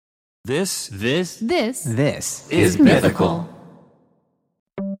This is Mythical.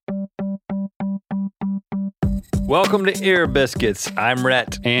 Welcome to Ear Biscuits. I'm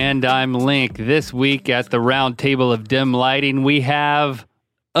Rhett. And I'm Link. This week at the round table of dim lighting, we have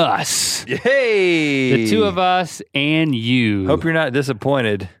us. Hey! The two of us and you. Hope you're not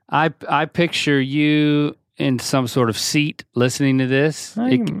disappointed. I picture you in some sort of seat listening to this.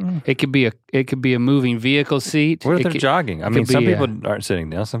 It could be a moving vehicle seat. What if they're jogging? I mean, some people aren't sitting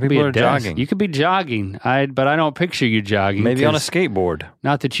down. Some people are jogging. You could be jogging. But I don't picture you jogging. Maybe on a skateboard.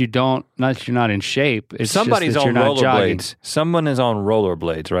 Not that you're not in shape. It's Somebody's just that on you're not jogging. rollerblades. Someone is on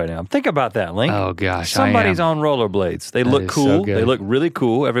rollerblades right now. Think about that, Link. Oh gosh, somebody's on rollerblades. They look cool. So good. They look really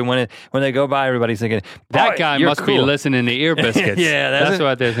cool. Everyone, when they go by, everybody's thinking that guy must be listening to Ear Biscuits. Yeah, that's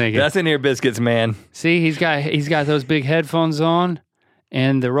what they're thinking. That's an Ear Biscuits, man. See, he's got those big headphones on,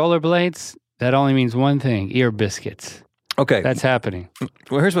 and the rollerblades. That only means one thing: Ear Biscuits. Okay. That's happening.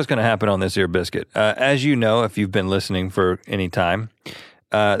 Well, here's what's going to happen on this Ear Biscuit. As you know, if you've been listening for any time,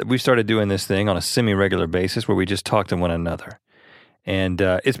 we've started doing this thing on a semi-regular basis where we just talk to one another. And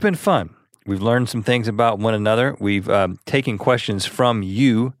it's been fun. We've learned some things about one another. We've taken questions from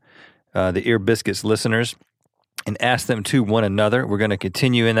you, the Ear Biscuits listeners, and asked them to one another. We're going to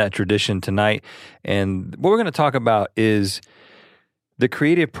continue in that tradition tonight. And what we're going to talk about is the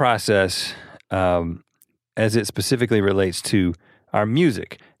creative process as it specifically relates to our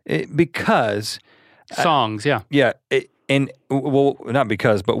music. Because... Songs, yeah. Yeah, not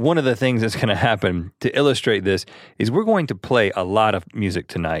because, but one of the things that's going to happen to illustrate this is we're going to play a lot of music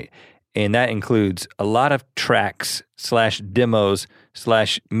tonight. And that includes a lot of tracks / demos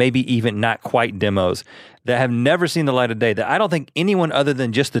 / maybe even not quite demos that have never seen the light of day, that I don't think anyone other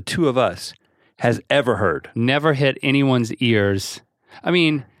than just the two of us has ever heard. Never hit anyone's ears. I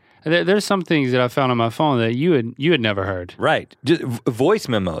mean, there's some things that I found on my phone that you had never heard. Right. Just voice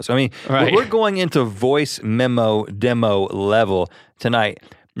memos. I mean, right. We're going into voice memo demo level tonight.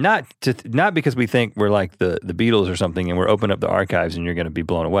 Not because we think we're like the Beatles or something and we're opening up the archives and you're going to be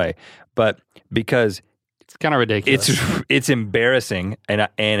blown away, but because it's kind of ridiculous. It's embarrassing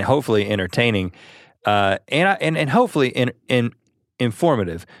and hopefully entertaining, and hopefully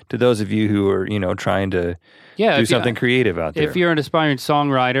informative to those of you who are trying to do something creative out there. If you're an aspiring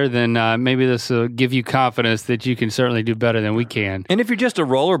songwriter, then maybe this will give you confidence that you can certainly do better than we can. And if you're just a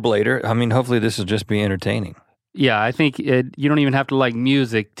rollerblader, I mean, hopefully this will just be entertaining. Yeah, I think you don't even have to like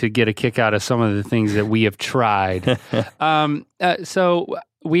music to get a kick out of some of the things that we have tried. So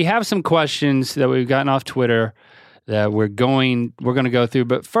we have some questions that we've gotten off Twitter that we're going to go through.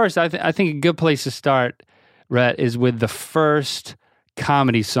 But first, I think a good place to start, Rhett, is with the first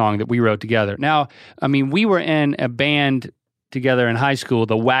comedy song that we wrote together. Now, I mean, we were in a band together in high school,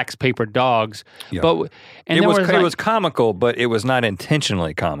 the Wax Paper Dogs. Yeah. But it was comical, but it was not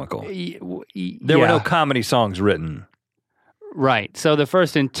intentionally comical. There were no comedy songs written. Right. So the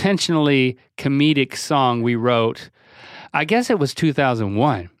first intentionally comedic song we wrote, I guess it was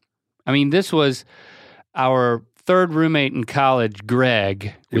 2001. I mean, this was our third roommate in college,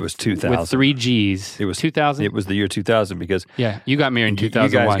 Greg. It was 2000. With 3 Gs. It was 2000? It was the year 2000 because... Yeah, you got married in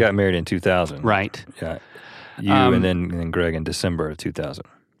 2001. You guys got married in 2000. Right. Yeah. You and then Greg in December of 2000.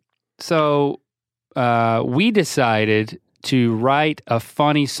 So we decided to write a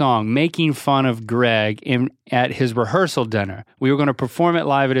funny song making fun of Greg at his rehearsal dinner. We were going to perform it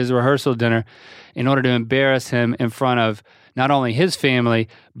live at his rehearsal dinner in order to embarrass him in front of not only his family,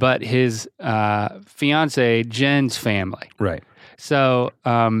 but his fiance Jen's family. Right. So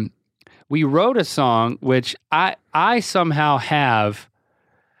we wrote a song which I somehow have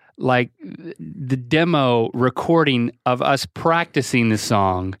like the demo recording of us practicing the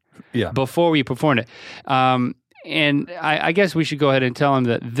song before we performed it. And I guess we should go ahead and tell him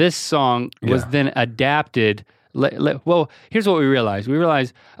that this song was then adapted. Well, here's what we realized. We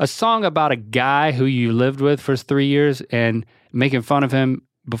realized a song about a guy who you lived with for 3 years and making fun of him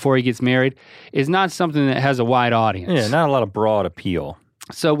before he gets married is not something that has a wide audience. Yeah, not a lot of broad appeal.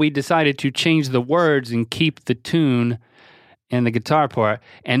 So we decided to change the words and keep the tune and the guitar part,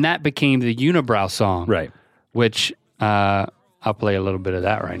 and that became the Unibrow song. Right. Which I'll play a little bit of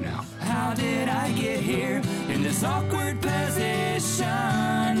that right now. How did I get here in this awkward position?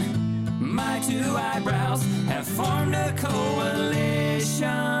 My 2 eyebrows have formed a coalition.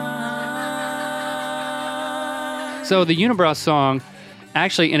 So the Unibrow song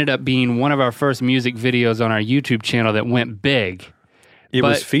actually ended up being one of our first music videos on our YouTube channel that went big. It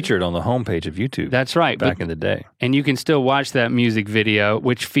was featured on the homepage of YouTube. That's right. Back in the day. And you can still watch that music video,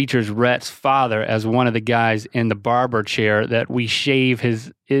 which features Rhett's father as one of the guys in the barber chair that we shave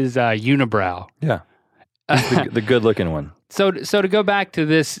his unibrow. Yeah. The good-looking one. So to go back to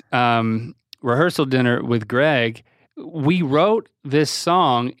this rehearsal dinner with Greg, we wrote this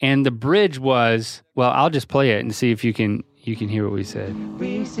song, and the bridge was, well, I'll just play it and see if you can hear what we said.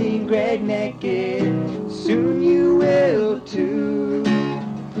 We seen Greg naked, soon you will too.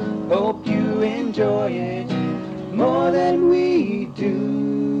 Hope you enjoy it more than we do.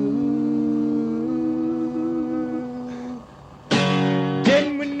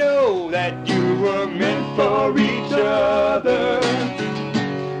 Didn't we know that you were meant for each other?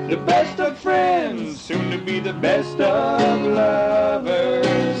 The best of friends, soon to be the best of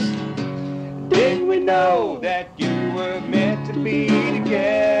lovers. Didn't we know that you were meant to be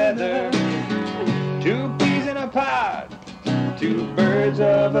together? Two peas in a pod, two birds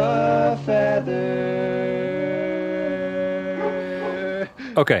of a feather.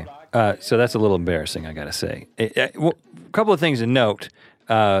 Okay, so that's a little embarrassing, I got to say. A couple of things to note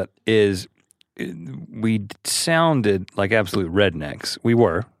is we sounded like absolute rednecks. We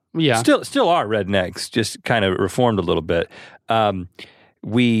were. Yeah. Still are rednecks, just kind of reformed a little bit.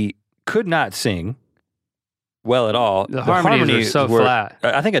 We could not sing well at all. The harmonies are so flat.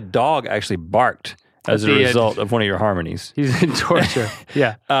 I think a dog actually barked as a result of one of your harmonies. He's in torture.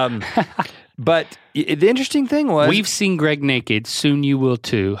 Yeah. But the interesting thing was... We've seen Greg naked, soon you will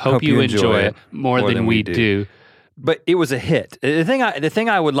too. Hope you enjoy it more than we do. But it was a hit. The thing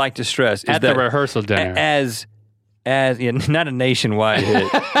I would like to stress is at that the rehearsal dinner, as not a nationwide hit,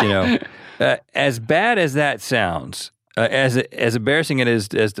 as bad as that sounds, as embarrassing it is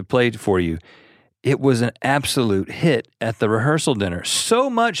as to play for you, it was an absolute hit at the rehearsal dinner. So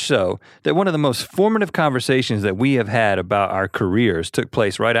much so that one of the most formative conversations that we have had about our careers took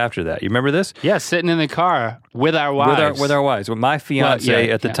place right after that. You remember this? Yeah, sitting in the car with our wives. With our wives. Well, my fiance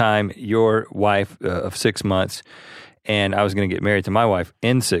at the time, your wife of 6 months, and I was going to get married to my wife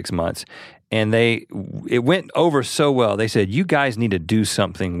in 6 months. And it went over so well. They said, you guys need to do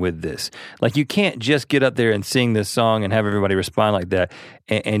something with this. Like, you can't just get up there and sing this song and have everybody respond like that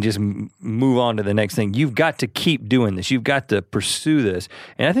and just move on to the next thing. You've got to keep doing this. You've got to pursue this.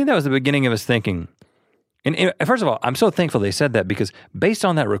 And I think that was the beginning of us thinking. And first of all, I'm so thankful they said that, because based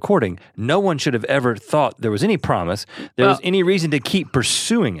on that recording, no one should have ever thought there was any promise, there was any reason to keep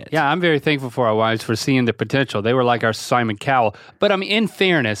pursuing it. Yeah, I'm very thankful for our wives for seeing the potential. They were like our Simon Cowell. But in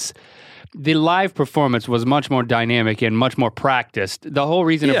fairness, the live performance was much more dynamic and much more practiced. The whole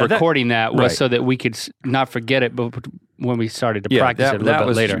reason of recording that was so that we could not forget it but when we started to practice it a little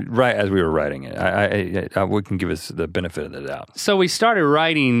bit later. Right as we were writing it. I we can give us the benefit of the doubt. So we started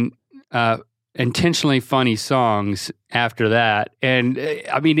writing intentionally funny songs after that. And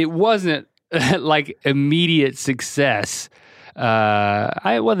it wasn't like immediate success. We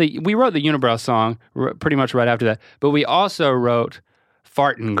wrote the Unibrow song pretty much right after that, but we also wrote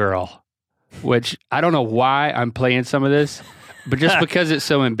Fartin' Girl, which I don't know why I'm playing some of this, but just because it's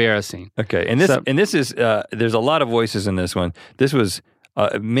so embarrassing. Okay, and this is there's a lot of voices in this one. This was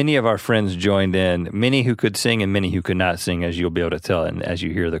many of our friends joined in, many who could sing and many who could not sing, as you'll be able to tell, and as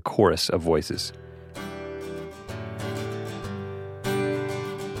you hear the chorus of voices.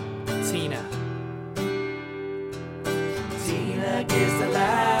 Tina gets the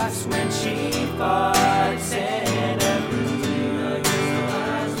laughs when she farts in a room.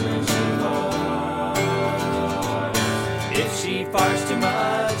 If she farts too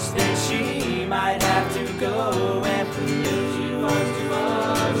much, then she might have to go and poop. If she farts too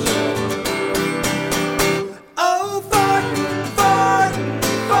much. Oh, fartin', fartin',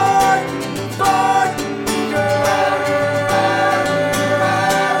 fartin', fartin', girl.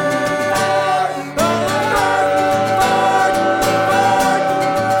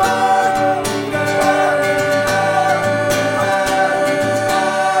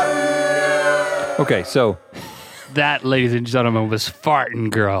 Okay, so that, ladies and gentlemen, was Fartin'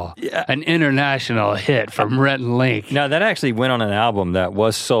 Girl, an international hit from Rhett and Link. Now, that actually went on an album that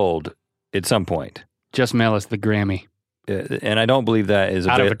was sold at some point. Just mail us the Grammy. And I don't believe that is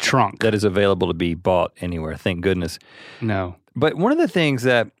out of a trunk. That is available to be bought anywhere, thank goodness. No. But one of the things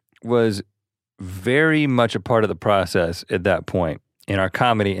that was very much a part of the process at that point in our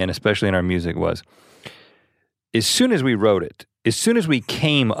comedy and especially in our music was, as soon as we wrote it, as soon as we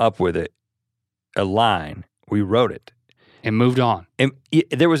came up with it, a line, we wrote it. And moved on. And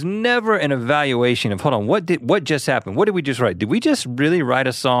there was never an evaluation of, hold on, what just happened? What did we just write? Did we just really write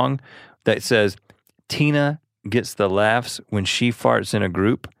a song that says, Tina gets the laughs when she farts in a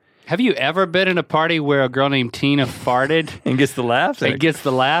group? Have you ever been in a party where a girl named Tina farted? And gets the laughs? And gets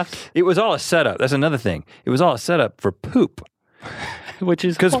the laughs? It was all a setup. That's another thing. It was all a setup for poop. Which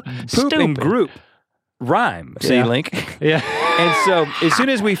is because poop and group rhyme. See, Link? Yeah. And so as soon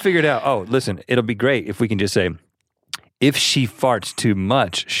as we figured out, oh, listen, it'll be great if we can just say, if she farts too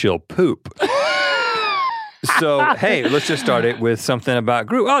much, she'll poop. So, hey, let's just start it with something about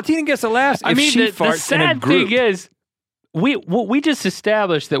group. Oh, Tina gets the laughs if she the farts in a sad group. thing is, we just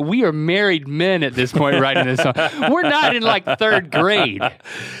established that we are married men at this point writing this song. We're not in like third grade.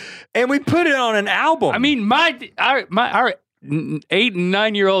 And we put it on an album. I mean, our 8 and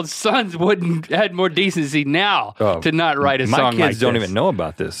 9-year-old sons had more decency now to not write a song like this. My kids don't even know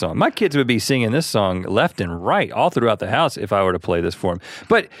about this song. My kids would be singing this song left and right all throughout the house if I were to play this for them.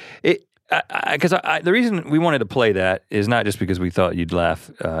 But the reason we wanted to play that is not just because we thought you'd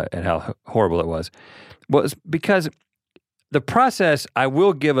laugh at how horrible it was because the process, I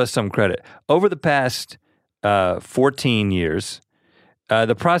will give us some credit. Over the past 14 years,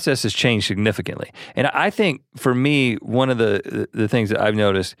 the process has changed significantly. And I think for me, one of the things that I've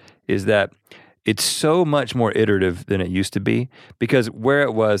noticed is that it's so much more iterative than it used to be, because where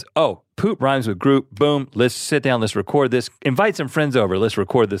it was, poop rhymes with group, boom, let's sit down, let's record this, invite some friends over, let's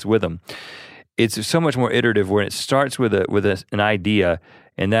record this with them. It's so much more iterative where it starts with an idea,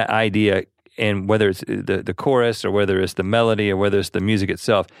 and that idea, and whether it's the chorus or whether it's the melody or whether it's the music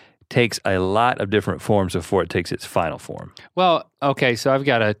itself, takes a lot of different forms before it takes its final form. Well, okay, so I've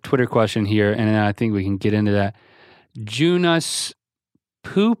got a Twitter question here, and I think we can get into that. Junas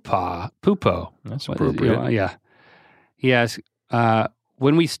Pupo. That's appropriate. Yeah. He asks,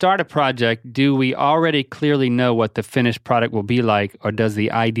 when we start a project, do we already clearly know what the finished product will be like, or does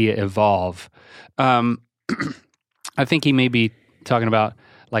the idea evolve? I think he may be talking about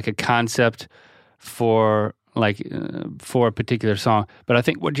like a concept for a particular song. But I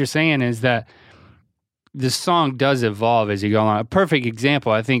think what you're saying is that the song does evolve as you go along. A perfect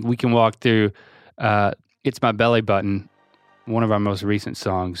example, I think we can walk through It's My Belly Button, one of our most recent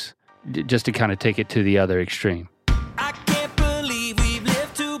songs, just to kind of take it to the other extreme. I can't believe we've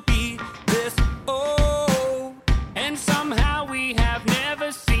lived to be this old, and somehow we have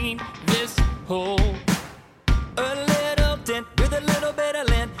never seen this whole. A little dent with a little bit of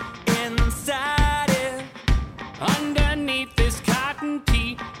lint inside it. Underneath this cotton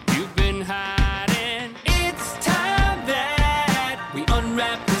tee you've been hiding. It's time that we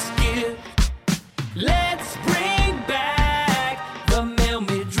unwrap this gift. Let's bring back the male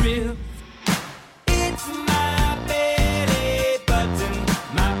midriff. It's my belly button,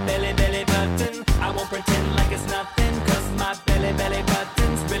 my belly button. I won't pretend like it's nothing, 'cause my belly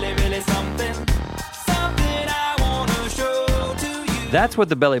button's really, really something. Something I wanna show to you. That's what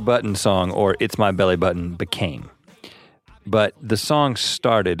the Belly Button song, or It's My Belly Button, became. But the song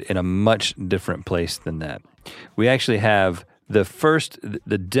started in a much different place than that. We actually have the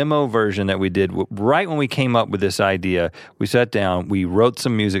demo version that we did right when we came up with this idea. We sat down, we wrote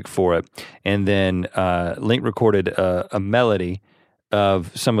some music for it, and then Link recorded a melody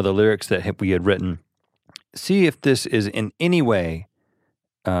of some of the lyrics that we had written. See if this is in any way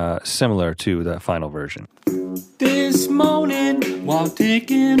similar to the final version. This morning, while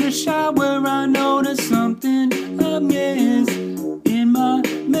taking a shower, I noticed something amiss in my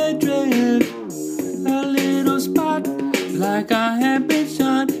midriff. A little spot, like I had been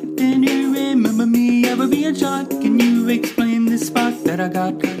shot. Can you remember me ever being shot? Can you explain this spot that I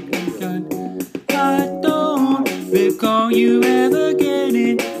got? I don't recall you ever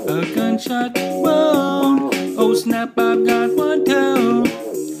getting a gunshot wound. Oh snap, I've got one too.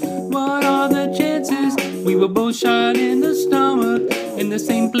 What are the chances we were both shot in the stomach, in the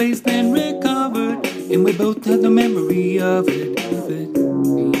same place, then recovered, and we both had the memory of it.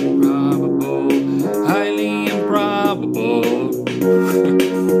 Improbable, highly improbable.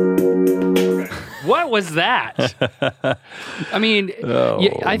 What was that? I mean,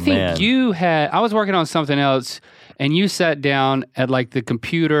 I think man. I was working on something else, and you sat down at like the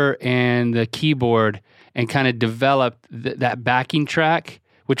computer and the keyboard and kind of developed that backing track,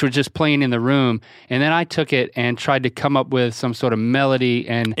 which was just playing in the room. And then I took it and tried to come up with some sort of melody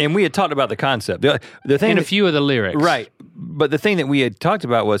and we had talked about the concept. The thing and a few of the lyrics. Right. But the thing that we had talked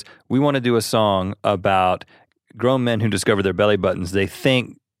about was we want to do a song about grown men who discover their belly buttons. They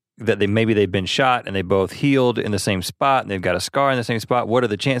think that maybe they've been shot and they both healed in the same spot and they've got a scar in the same spot. What are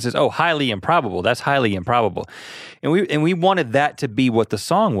the chances? Oh, highly improbable. That's highly improbable. And we wanted that to be what the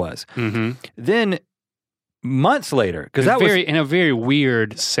song was. Mm-hmm. Then months later, because that was in a very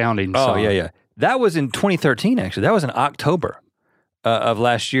weird sounding song. Oh yeah. That was in 2013. Actually, that was in October of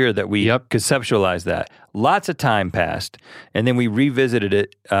last year that we conceptualized that. Lots of time passed, and then we revisited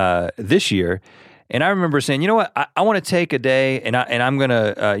it this year. And I remember saying, you know what, I want to take a day, and I'm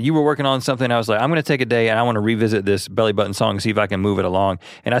gonna. You were working on something. I was like, I'm gonna take a day, and I want to revisit this Belly Button song and see if I can move it along.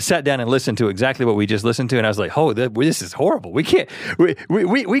 And I sat down and listened to exactly what we just listened to, and I was like, oh, this is horrible. We can't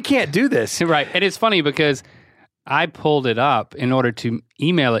do this. Right. And it's funny because I pulled it up in order to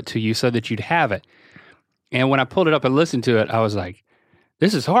email it to you so that you'd have it. And when I pulled it up and listened to it, I was like,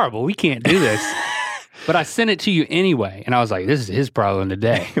 this is horrible. We can't do this. But I sent it to you anyway. And I was like, this is his problem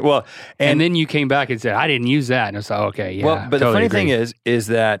today. Well, and then you came back and said, I didn't use that. And I was like, okay, yeah. well, but totally the funny agree. thing is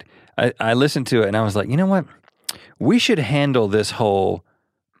that I listened to it and I was like, you know what? We should handle this whole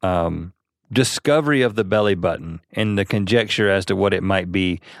discovery of the belly button and the conjecture as to what it might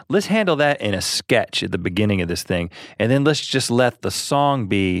be. Let's handle that in a sketch at the beginning of this thing. And then let's just let the song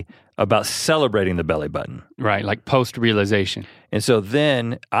be about celebrating the belly button. Right, like post-realization. And so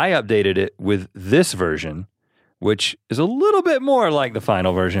then I updated it with this version, which is a little bit more like the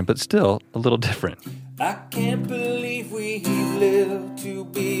final version, but still a little different. I can't believe we live to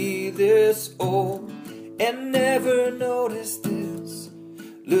be this old and never noticed this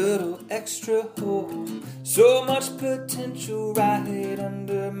little extra hole. So much potential right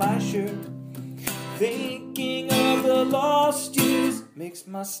under my shirt. Thinking of the lost years makes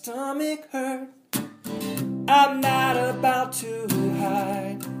my stomach hurt. I'm not about to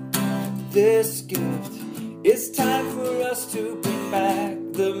hide this guilt. It's time for us to bring back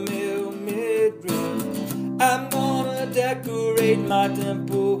the male midriff. I'm gonna decorate my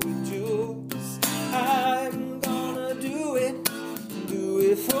dimple with jewels. I'm gonna do it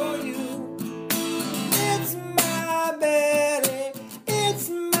for you. It's my belly, it's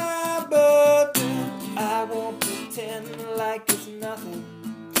my button. I won't pretend like it's nothing,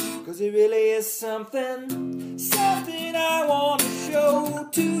 'cause it really is something, something I want to show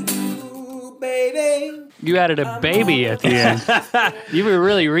to you, baby. You added a baby at the end. You were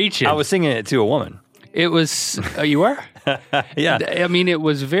really reaching. I was singing it to a woman. It was, you were? Yeah. I mean, it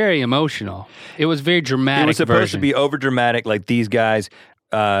was very emotional. It was very dramatic. It was supposed version. to be over dramatic, like these guys,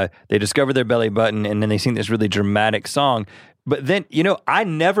 they discover their belly button and then they sing this really dramatic song. But then, you know, I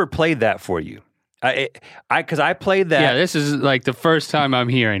never played that for you. Because I played that. Yeah, this is like the first time I'm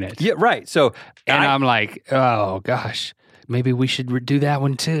hearing it. Yeah, right. So, And I'm like, oh gosh, maybe we should do that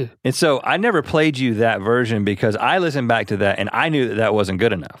one too. And so I never played you that version because I listened back to that and I knew that that wasn't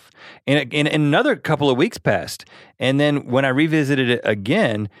good enough. And another couple of weeks passed. And then when I revisited it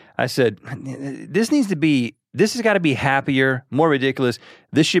again, I said, this has got to be happier, more ridiculous.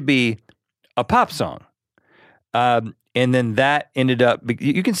 This should be a pop song. And then that ended up,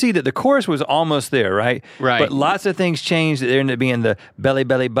 you can see that the chorus was almost there, right? Right. But lots of things changed. There ended up being the belly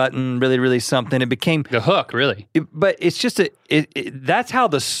button, really, really something. It became The hook, really. but it's just that's how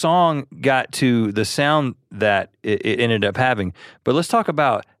the song got to the sound that it ended up having. But let's talk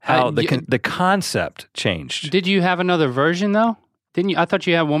about how the concept changed. Did you have another version though? Didn't you? I thought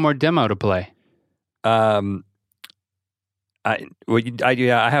you had one more demo to play. I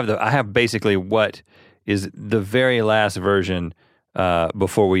have basically what is the very last version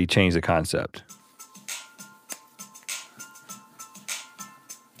before we change the concept.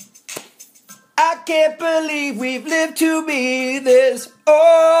 I can't believe we've lived to be this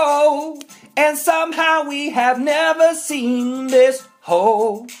old, and somehow we have never seen this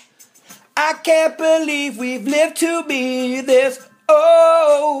whole. I can't believe we've lived to be this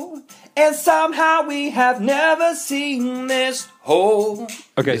old, and somehow we have never seen this whole.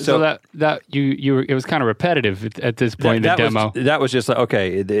 Okay, So so that you were, it was kind of repetitive at this point in the demo. that was just like,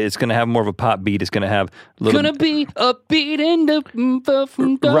 okay, it's going to have more of a pop beat. It's going to have a little Gonna be a beat in the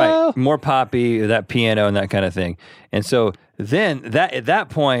right, more poppy, that piano and that kind of thing. And so then at that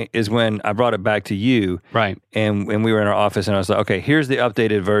point is when I brought it back to you. Right. And we were in our office and I was like, okay, here's the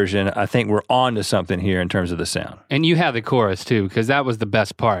updated version. I think we're on to something here in terms of the sound. And you have the chorus too, because that was the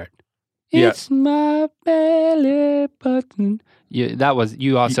best part. Yeah. It's my belly button.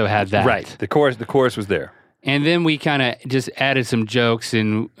 You also had that. Right. The chorus was there. And then we kind of just added some jokes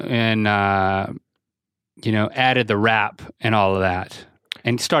and added the rap and all of that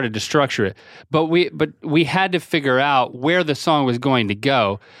and started to structure it. But we had to figure out where the song was going to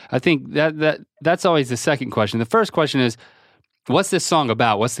go. I think that's always the second question. The first question is, what's this song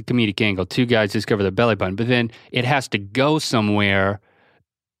about? What's the comedic angle? Two guys discover their belly button. But then it has to go somewhere,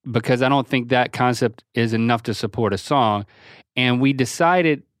 because I don't think that concept is enough to support a song. And we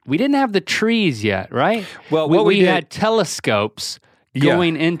decided we didn't have the trees yet, right? Well, we did- had telescopes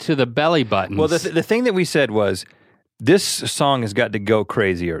going into the belly buttons. Well, the thing that we said was, this song has got to go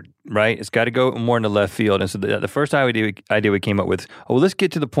crazier, right? It's got to go more into left field. And so the first idea we came up with, let's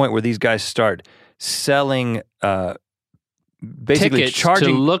get to the point where these guys start selling, basically tickets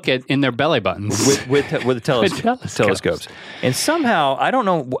charging to look at in their belly buttons with the telescopes. And somehow, I don't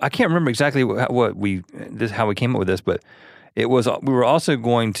know, I can't remember exactly how we came up with this, but it was, we were also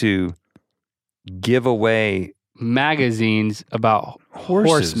going to give away magazines about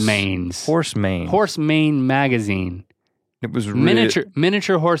horse manes. Horse mane. Horse mane magazine. It was really,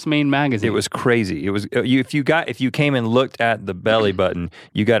 miniature horse mane magazine. It was crazy. It was if you came and looked at the belly button,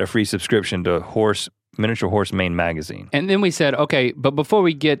 you got a free subscription to Miniature Horse Mane magazine. And then we said, okay, but before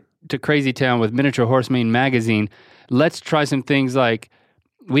we get to Crazy Town with Miniature Horse Mane magazine, let's try some things like,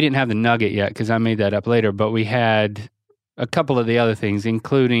 we didn't have the nugget yet because I made that up later, but we had a couple of the other things,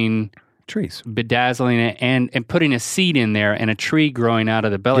 including trees, bedazzling it and putting a seed in there and a tree growing out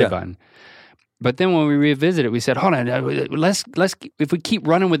of the belly button. But then when we revisited it, we said, hold on, let's if we keep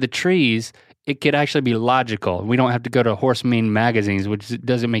running with the trees, it could actually be logical. We don't have to go to horse mane magazines, which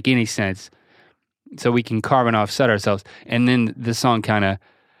doesn't make any sense. So we can carve and offset ourselves. And then the song kind of,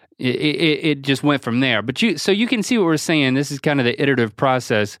 it just went from there. But so you can see what we're saying. This is kind of the iterative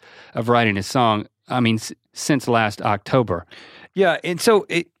process of writing a song. I mean, since last October. Yeah, and so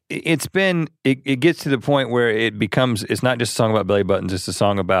it gets to the point where it's not just a song about belly buttons, it's a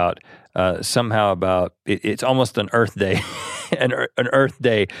song about it's almost an Earth Day, an Earth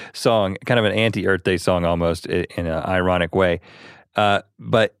Day song, kind of an anti-Earth Day song almost in an ironic way.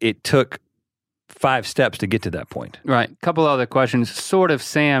 But it took 5 steps to get to that point. Right. Couple other questions. Sort of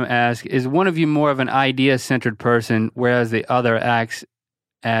Sam asks, is one of you more of an idea-centered person, whereas the other acts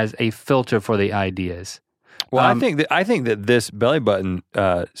as a filter for the ideas? Well, I think that this belly button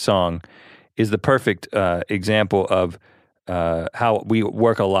song is the perfect example of how we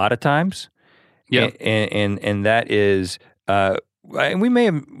work a lot of times. Yeah, and that is, and we may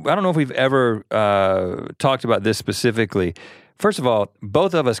have. I don't know if we've ever talked about this specifically. First of all,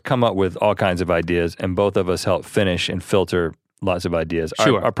 both of us come up with all kinds of ideas, and both of us help finish and filter lots of ideas.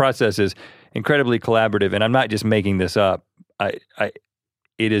 Sure. Our process is incredibly collaborative, and I'm not just making this up.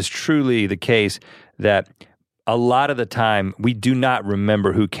 It is truly the case that a lot of the time, we do not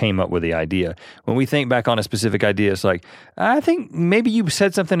remember who came up with the idea. When we think back on a specific idea, it's like, I think maybe you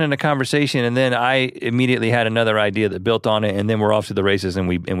said something in a conversation, and then I immediately had another idea that built on it, and then we're off to the races, and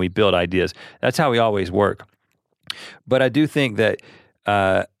we build ideas. That's how we always work. But I do think that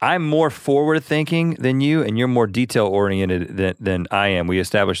I'm more forward-thinking than you, and you're more detail-oriented than I am. We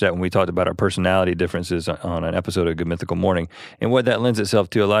established that when we talked about our personality differences on an episode of Good Mythical Morning. And what that lends itself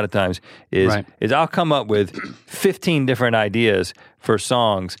to a lot of times is I'll come up with 15 different ideas for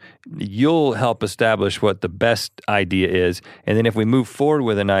songs. You'll help establish what the best idea is. And then if we move forward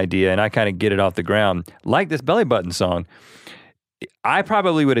with an idea and I kind of get it off the ground, like this belly button song, I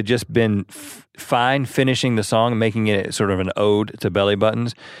probably would have just been fine finishing the song, making it sort of an ode to belly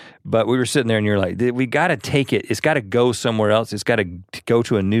buttons. But we were sitting there and you're like, we got to take it. It's got to go somewhere else. It's got to go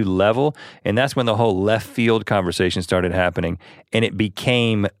to a new level. And that's when the whole left field conversation started happening. And it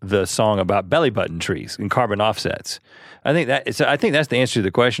became the song about belly button trees and carbon offsets. I think that's the answer to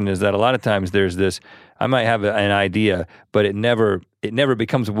the question, is that a lot of times there's this, I might have an idea, but it never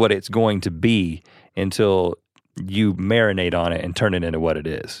becomes what it's going to be until you marinate on it and turn it into what it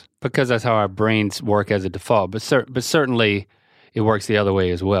is. Because that's how our brains work as a default. But certainly it works the other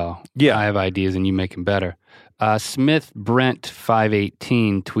way as well. Yeah. I have ideas and you make them better. Smith Brent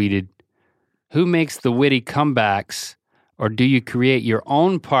 518 tweeted, who makes the witty comebacks, or do you create your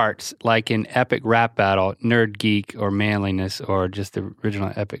own parts like in Epic Rap Battle, Nerd Geek, or Manliness, or just the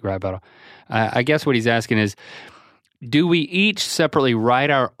original Epic Rap Battle? I guess what he's asking is, do we each separately write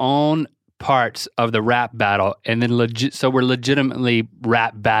our own parts of the rap battle, and then so we're legitimately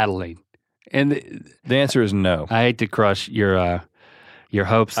rap battling? And the answer is no. I hate to crush your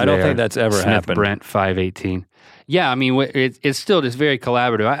hopes. I don't think that's ever Smith happened. Brent 518. Yeah, I mean, it's still just very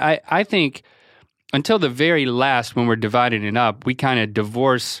collaborative. I think until the very last, when we're dividing it up, we kind of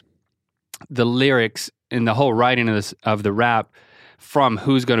divorce the lyrics and the whole writing of the rap from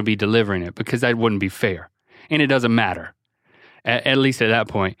who's going to be delivering it, because that wouldn't be fair, and it doesn't matter. At least at that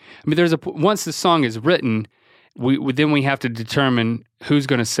point. I mean, once the song is written, then we have to determine who's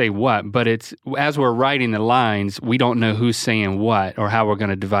going to say what. But it's, as we're writing the lines, we don't know who's saying what or how we're going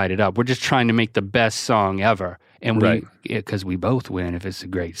to divide it up. We're just trying to make the best song ever, and because we both win if it's a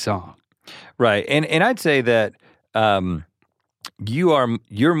great song. Right, and I'd say that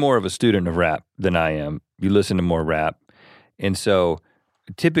you're more of a student of rap than I am. You listen to more rap, and so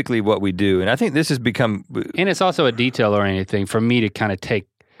typically what we do, and I think this has become... And it's also a detail-oriented thing for me to kind of take...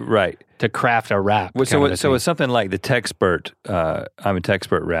 Right. To craft a rap. Well, so it's something like the Techspert, I'm a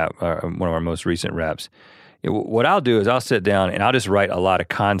Techspert rap, one of our most recent raps. What I'll do is I'll sit down and I'll just write a lot of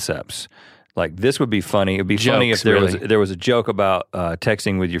concepts Like, this would be funny. It would be funny if Jokes, there was a joke about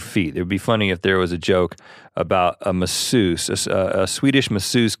texting with your feet. It would be funny if there was a joke about a masseuse, a Swedish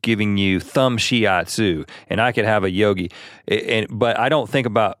masseuse giving you thumb shiatsu, and I could have a yogi. But I don't think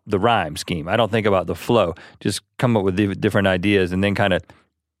about the rhyme scheme. I don't think about the flow. Just come up with different ideas, and then kind of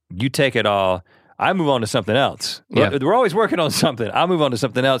you take it all. I move on to something else. Yeah. We're always working on something. I'll move on to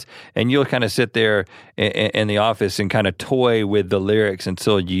something else, and you'll kind of sit there in the office and kind of toy with the lyrics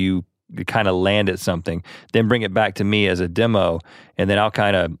until you kind of land at something, then bring it back to me as a demo, and then I'll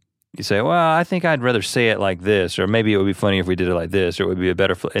kind of say, well, I think I'd rather say it like this, or maybe it would be funny if we did it like this, or it would be a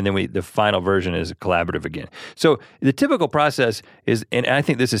better, and then the final version is collaborative again. So the typical process is, and I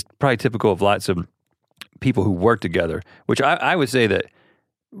think this is probably typical of lots of people who work together, which I would say that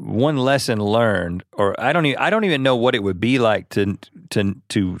one lesson learned, or I don't even know what it would be like to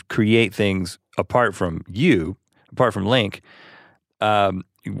create things apart from Link.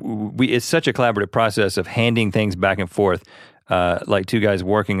 It's such a collaborative process of handing things back and forth, like two guys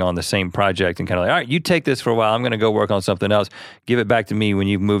working on the same project and kind of like, all right, you take this for a while. I'm going to go work on something else. Give it back to me when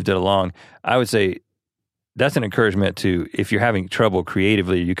you've moved it along. I would say that's an encouragement to, if you're having trouble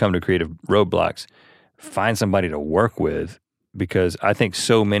creatively, you come to creative roadblocks, find somebody to work with, because I think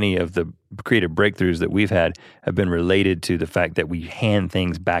so many of the creative breakthroughs that we've had have been related to the fact that we hand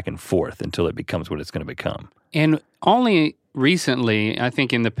things back and forth until it becomes what it's going to become. And only recently, I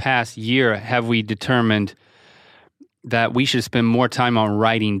think in the past year, have we determined that we should spend more time on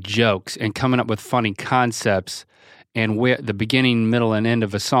writing jokes and coming up with funny concepts and where the beginning, middle, and end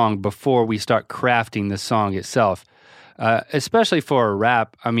of a song before we start crafting the song itself. Especially for a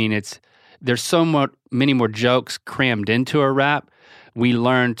rap, I mean, there's many more jokes crammed into a rap. We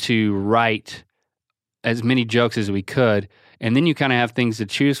learned to write as many jokes as we could, and then you kind of have things to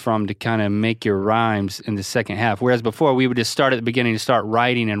choose from to kind of make your rhymes in the second half. Whereas before, we would just start at the beginning and start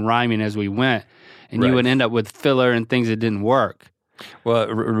writing and rhyming as we went, and you would end up with filler and things that didn't work. Well,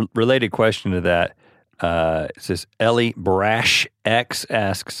 related question to that, it says Ellie Brash X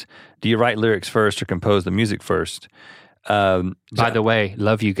asks, do you write lyrics first or compose the music first? By the way,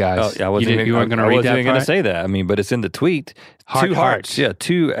 love you guys. Oh, yeah, you weren't going to read that I wasn't going to part? say that. I mean, but it's in the tweet. Two hearts. Yeah,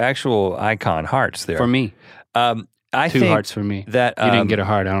 two actual icon hearts there. For me. I Two think hearts for me. That you didn't get a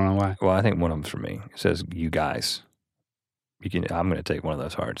heart. I don't know why. Well, I think one of them's for me. It says, you guys. I'm going to take one of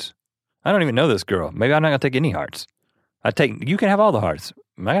those hearts. I don't even know this girl. Maybe I'm not going to take any hearts. You can have all the hearts.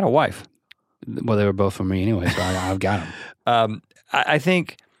 I got a wife. Well, they were both for me anyway, so I've got them. I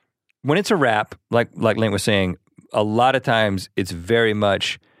think when it's a rap, like Link was saying, a lot of times it's very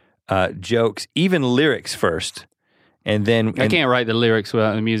much jokes, even lyrics first, and then I can't write the lyrics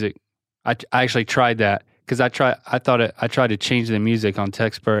without the music. I actually tried that because I tried to change the music on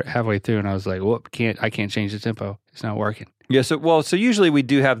Techspert halfway through, and I was like, "Whoop! I can't change the tempo. It's not working." Yeah. So usually we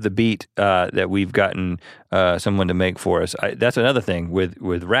do have the beat that we've gotten someone to make for us. That's another thing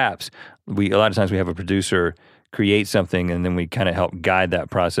with raps. A lot of times we have a producer create something, and then we kind of help guide that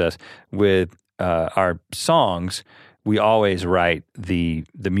process. With our songs, we always write the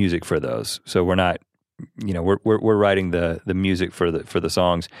music for those. So we're not, we're writing the music for the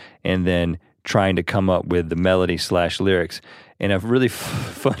songs, and then trying to come up with the melody / lyrics. And a really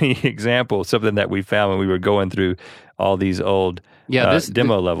funny example, something that we found when we were going through all these old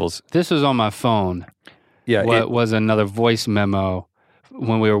demo levels. This was on my phone. Yeah, it was another voice memo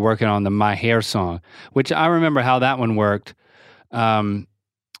when we were working on the My Hair song, which I remember how that one worked. I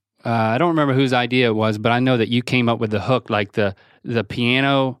don't remember whose idea it was, but I know that you came up with the hook, like the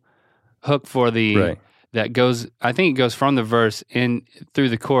piano hook for the right. That goes. I think it goes from the verse in through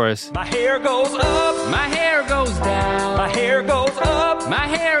the chorus. My hair goes up, my hair goes down. My hair goes up, my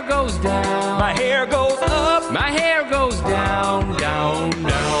hair goes down. My hair goes up, my hair goes down, down,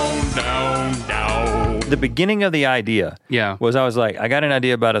 down, down, down. The beginning of the idea was I was like, I got an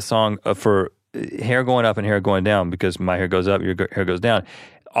idea about a song for hair going up and hair going down, because my hair goes up, your hair goes down.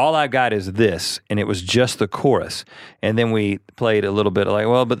 All I got is this, and it was just the chorus. And then we played a little bit like,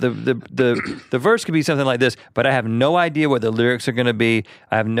 well, but the verse could be something like this, but I have no idea what the lyrics are going to be.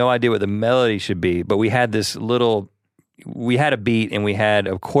 I have no idea what the melody should be. But we had we had a beat and we had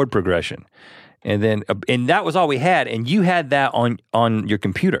a chord progression. And then, and that was all we had. And you had that on your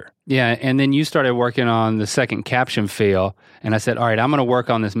computer. Yeah, and then you started working on the second caption fill, and I said, all right, I'm going to work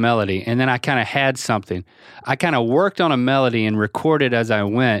on this melody. And then I kind of had something. I kind of worked on a melody and recorded as I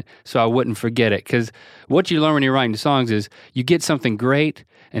went so I wouldn't forget it. Because what you learn when you're writing songs is you get something great,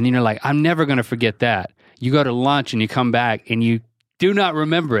 and then you're like, I'm never going to forget that. You go to lunch and you come back and you do not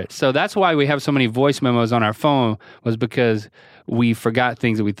remember it. So that's why we have so many voice memos on our phone, was because we forgot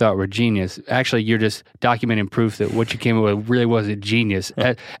things that we thought were genius. Actually, you're just documenting proof that what you came up with really was a genius,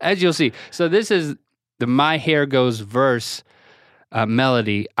 as you'll see. So this is the My Hair Goes verse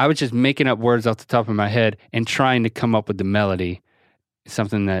melody. I was just making up words off the top of my head and trying to come up with the melody,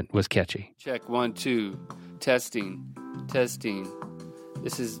 something that was catchy. Check 1, 2, testing.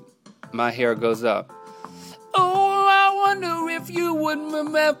 This is My Hair Goes Up. Oh, I wonder if you would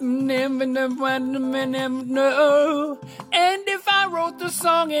remember, and if I wrote the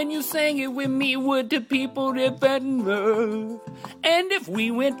song and you sang it with me, would the people remember? And if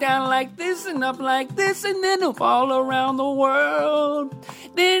we went down like this and up like this and then up all around the world,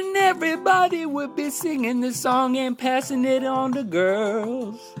 then everybody would be singing this song and passing it on to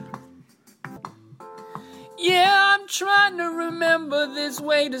girls. Yeah, I'm trying to remember this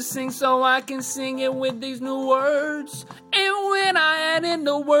way to sing so I can sing it with these new words. And when I add in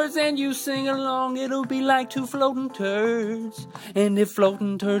the words and you sing along, it'll be like two floating turds. And if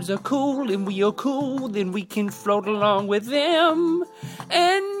floating turds are cool and we are cool, then we can float along with them.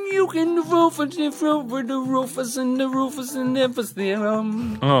 And you can Rufus and the Rufus and the Rufus and Rufus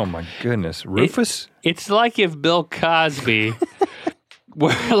them. Oh my goodness, Rufus! It's like if Bill Cosby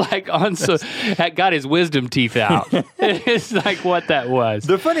were like got his wisdom teeth out. It's like what that was.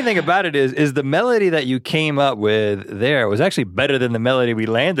 The funny thing about it is the melody that you came up with there was actually better than the melody we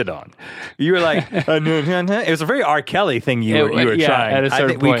landed on. You were like, it was a very R. Kelly thing you were trying. At a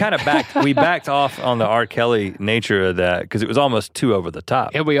certain point. We kind of backed off on the R. Kelly nature of that because it was almost too over the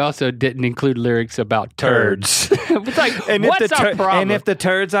top. And we also didn't include lyrics about turds. It's like, and what's our problem? And if the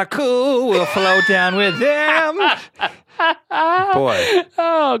turds are cool, we'll float down with them. Boy.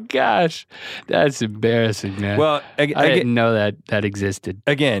 Oh, gosh. That's embarrassing, man. Well, I didn't know that existed.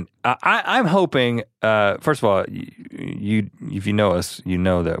 Again, I'm hoping, first of all, you if you know us, you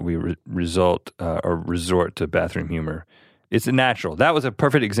know that we resort to bathroom humor. It's natural. That was a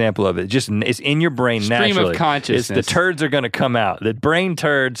perfect example of it. It's in your brain naturally. Stream of consciousness. The turds are going to come out. The brain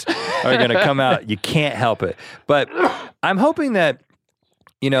turds are going to come out. You can't help it. But I'm hoping that,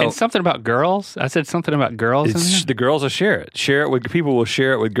 and something about girls? I said something about girls. The girls will share it. People will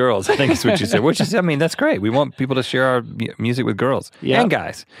share it with girls. I think is what you said. Which is, that's great. We want people to share our music with girls and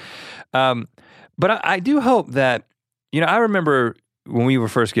guys. But I do hope that, I remember when we were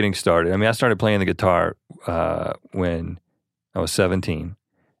first getting started. I started playing the guitar when I was 17.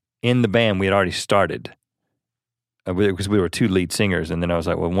 In the band, we had already started because we were two lead singers. And then I was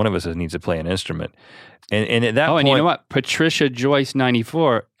like, well, one of us needs to play an instrument. And at that point... and you know what? Patricia Joyce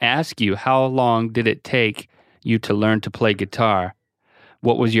 94 asked you, how long did it take you to learn to play guitar?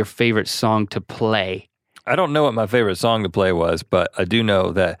 What was your favorite song to play? I don't know what my favorite song to play was, but I do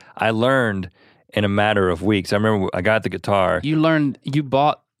know that I learned in a matter of weeks. I remember I got the guitar. You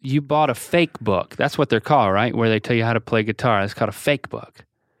bought a fake book. That's what they're called, right? Where they tell you how to play guitar. It's called a fake book.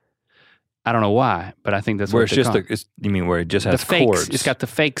 I don't know why, but I think that's where what it's just you mean where it just has the fakes. chords? It's got the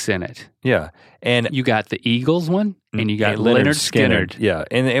fakes in it. Yeah, and you got the Eagles one, and you got Lynyrd Skynyrd. Yeah,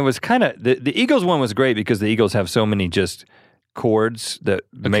 and it was kind of the Eagles one was great because the Eagles have so many just chords that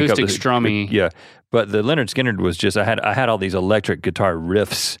make up acoustic strummy. Yeah, but the Lynyrd Skynyrd was just I had all these electric guitar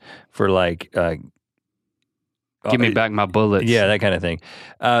riffs for like give me back my bullets. Yeah, that kind of thing.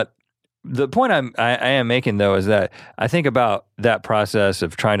 The point I am making, though, is that I think about that process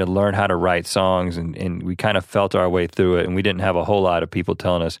of trying to learn how to write songs, and we kind of felt our way through it, and we didn't have a whole lot of people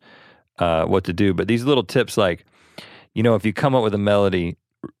telling us what to do. But these little tips like, if you come up with a melody,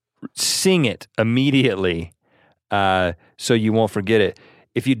 sing it immediately so you won't forget it.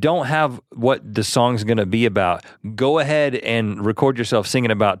 If you don't have what the song's going to be about, go ahead and record yourself singing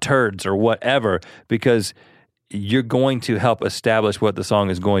about turds or whatever, because you're going to help establish what the song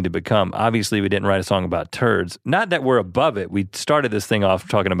is going to become. Obviously, we didn't write a song about turds. Not that we're above it. We started this thing off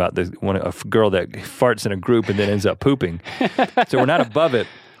talking about a girl that farts in a group and then ends up pooping. So we're not above it.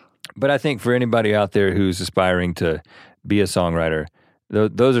 But I think for anybody out there who's aspiring to be a songwriter,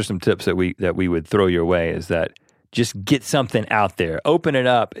 those are some tips that we would throw your way, is that just get something out there. Open it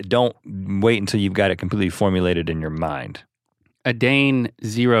up. Don't wait until you've got it completely formulated in your mind.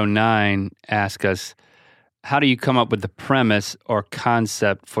 Adane09 asked us, how do you come up with the premise or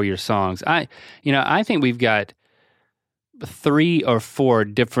concept for your songs? I think we've got 3 or 4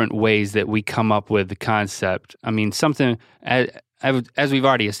 different ways that we come up with the concept. Something, as we've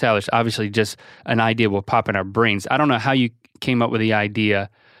already established, obviously just an idea will pop in our brains. I don't know how you came up with the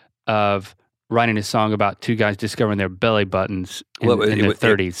idea of writing a song about 2 guys discovering their belly buttons in their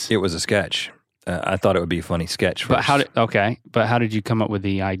 30s. It was a sketch. I thought it would be a funny sketch first. But how did you come up with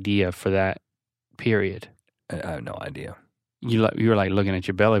the idea for that period? I have no idea. you were like looking at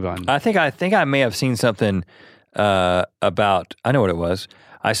your belly button. I think I may have seen something about. I know what it was.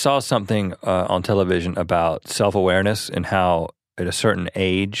 I saw something on television about self-awareness and how at a certain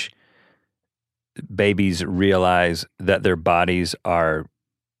age, babies realize that their bodies are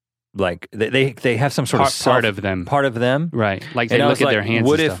like they have some sort of part of them. Part of them, Right. Like they And I look was at like, their hands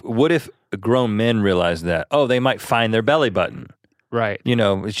What and if stuff. what if grown men realize that? Oh, they might find their belly button. Right. You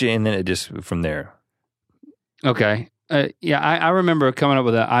know, and then it just from there. Okay. Yeah, I remember coming up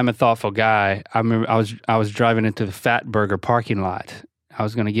with I'm a thoughtful guy. I remember I was driving into the Fat Burger parking lot. I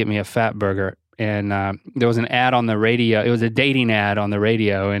was going to get me a Fat Burger, and there was an ad on the radio. It was a dating ad on the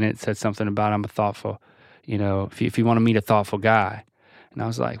radio, and it said something about I'm a thoughtful, if you want to meet a thoughtful guy. And I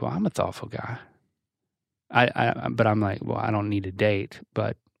was like, well, I'm a thoughtful guy. But I'm like, well, I don't need a date.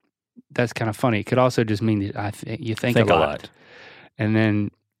 But that's kind of funny. It could also just mean that you think a lot. And then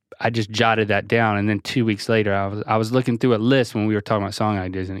I just jotted that down, and then 2 weeks later, I was looking through a list when we were talking about song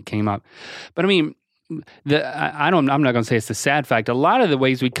ideas, and it came up. But I mean, I'm not going to say it's the sad fact. A lot of the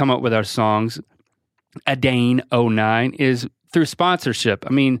ways we come up with our songs, Adane 09, is through sponsorship. I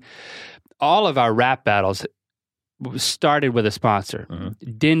mean, all of our rap battles started with a sponsor.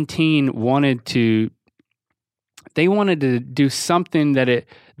 Mm-hmm. Denteen wanted to do something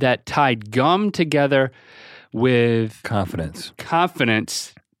that tied gum together with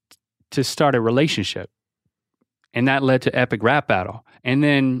confidence to start a relationship. And that led to Epic Rap Battle. And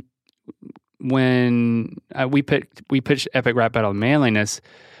then when we pitched Epic Rap Battle Manliness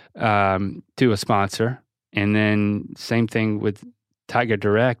to a sponsor, and then same thing with Tiger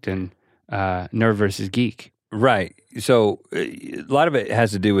Direct and Nerd versus Geek. Right. So a lot of it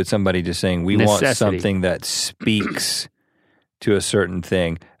has to do with somebody just saying we want something that speaks to a certain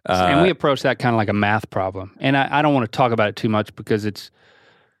thing. And we approach that kind of like a math problem. And I don't want to talk about it too much because it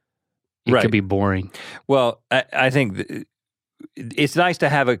Right. could be boring. Well, I think it's nice to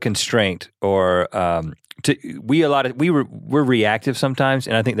have a constraint, or we're reactive sometimes,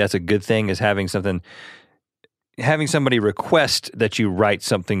 and I think that's a good thing. Is having somebody request that you write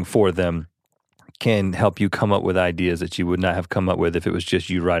something for them can help you come up with ideas that you would not have come up with if it was just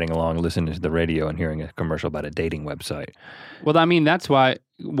you riding along, listening to the radio and hearing a commercial about a dating website. Well, I mean, that's why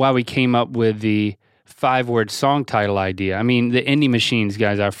we came up with the 5-word song title idea. I mean, the Indie Machines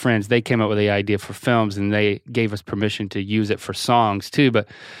guys, our friends, they came up with the idea for films, and they gave us permission to use it for songs too.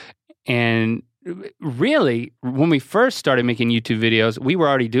 And really, when we first started making YouTube videos, we were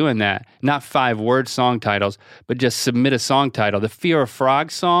already doing that. Not 5-word song titles, but just submit a song title. The Fear of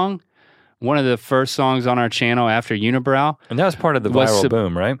Frog song, one of the first songs on our channel after Unibrow. And that was part of the viral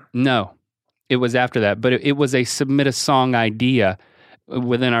boom, right? No, it was after that. But it was a submit a song idea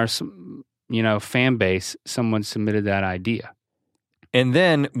within our fan base. Someone submitted that idea. And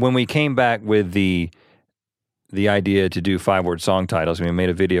then when we came back with the idea to do 5-word song titles, we made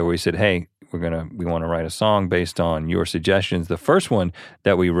a video where we said, hey, we want to write a song based on your suggestions. The first one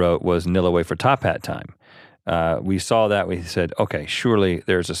that we wrote was Nillaway for Top Hat Time. We saw that, we said, okay, surely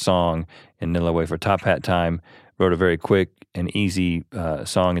there's a song in Nillaway for Top Hat Time. Wrote a very quick and easy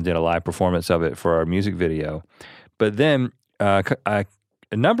song and did a live performance of it for our music video. But then a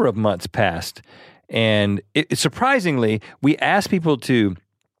number of months passed, and surprisingly, we asked people to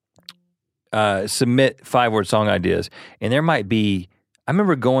submit 5-word song ideas, and there might be, I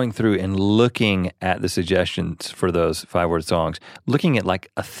remember going through and looking at the suggestions for those 5-word songs, looking at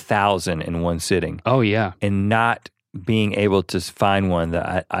like 1,000 in one sitting. Oh, yeah. And not being able to find one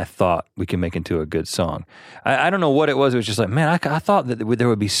that I thought we could make into a good song. I don't know what it was. It was just like, man, I thought that there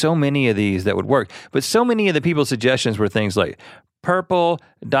would be so many of these that would work. But so many of the people's suggestions were things like purple,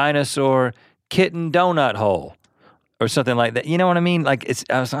 dinosaur, kitten, donut hole, or something like that. You know what I mean? Like, it's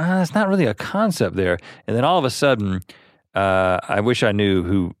not really a concept there. And then all of a sudden, I wish I knew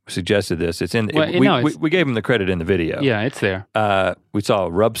who suggested this. It's in. We gave him the credit in the video. Yeah, it's there. We saw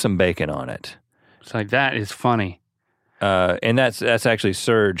rub some bacon on it. It's like, that is funny. And that's actually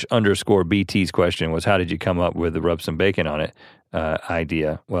Serge _BT's question was, how did you come up with the rub some bacon on it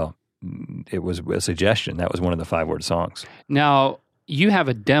idea? Well, it was a suggestion. That was one of the 5-word songs. Now, you have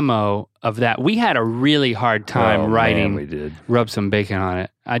a demo of that. We had a really hard time writing we did. Rub Some Bacon on it.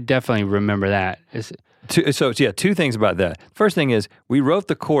 I definitely remember that. Two things about that. First thing is, we wrote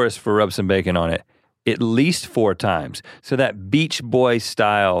the chorus for Rub Some Bacon on it at least 4 times. So that Beach Boys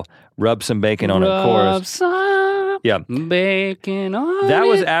style Rub Some Bacon on a chorus. Rub some bacon on That it.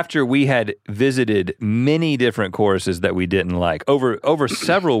 was after we had visited many different choruses that we didn't like over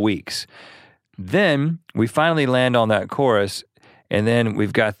several weeks. Then we finally land on that chorus, and then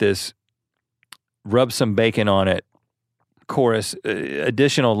we've got this Rub Some Bacon on it chorus,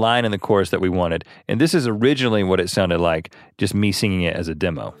 additional line in the chorus that we wanted. And this is originally what it sounded like, just me singing it as a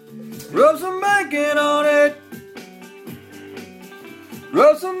demo. Rub some bacon on it.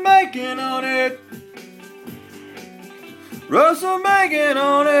 Rub some bacon on it. Rub some bacon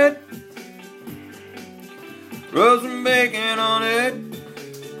on it. Rub some bacon on it.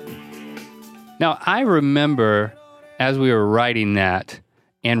 Now, I remember as we were writing that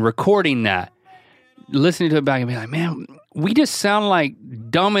and recording that, listening to it back and being like, man, we just sound like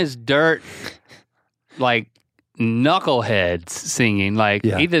dumb as dirt, like knuckleheads singing. Like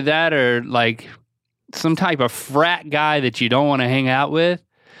either that or like some type of frat guy that you don't want to hang out with.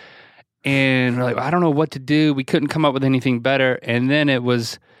 And we're like, I don't know what to do. We couldn't come up with anything better. And then it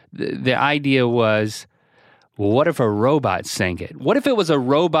was, the idea was, well, what if a robot sang it? What if it was a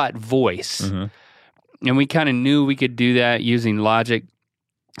robot voice? Mm-hmm. And we kind of knew we could do that using Logic.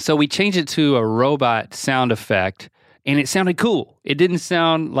 So we changed it to a robot sound effect, and it sounded cool. It didn't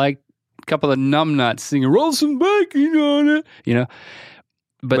sound like a couple of numbnuts singing, roll some bacon on it, you know?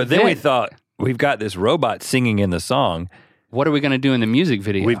 But then we thought, we've got this robot singing in the song. What are we going to do in the music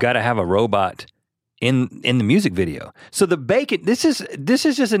video? We've got to have a robot in the music video. So the bacon, this is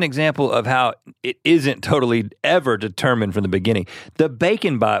just an example of how it isn't totally ever determined from the beginning. The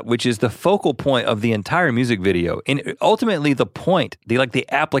bacon bot, which is the focal point of the entire music video, and ultimately the point, the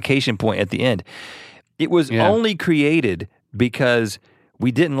application point at the end, it was only created because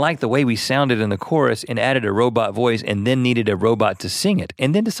we didn't like the way we sounded in the chorus and added a robot voice and then needed a robot to sing it.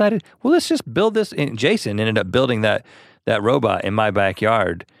 And then decided, well, let's just build this. And Jason ended up building that robot in my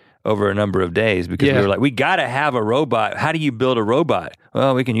backyard over a number of days because we were like, we got to have a robot. How do you build a robot?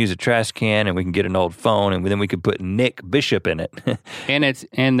 Well, we can use a trash can and we can get an old phone and then we could put Nick Bishop in it.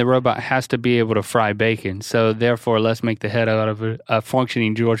 and the robot has to be able to fry bacon. So therefore, let's make the head out of a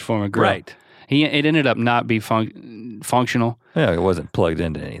functioning George Foreman grill. Right. It ended up not be functional. Yeah, it wasn't plugged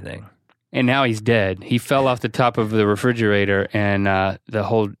into anything. And now he's dead. He fell off the top of the refrigerator and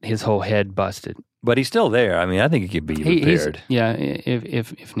his whole head busted. But he's still there. I mean, I think he could be repaired.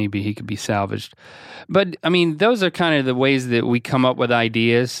 If need be, he could be salvaged. But, I mean, those are kind of the ways that we come up with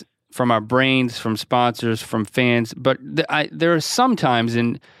ideas from our brains, from sponsors, from fans. But there are some times,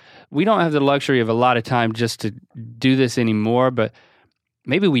 and we don't have the luxury of a lot of time just to do this anymore, but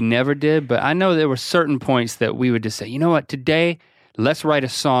maybe we never did. But I know there were certain points that we would just say, you know what, today, let's write a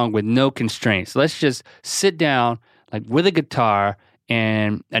song with no constraints. Let's just sit down, like with a guitar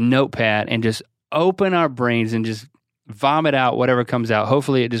and a notepad and just open our brains and just vomit out whatever comes out.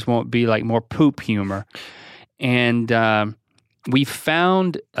 Hopefully it just won't be like more poop humor. And we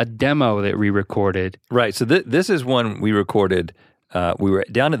found a demo that we recorded. Right. So this is one we recorded. We were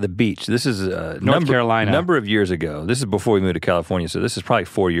down at the beach. This is North Carolina. Number of years ago. This is before we moved to California. So this is probably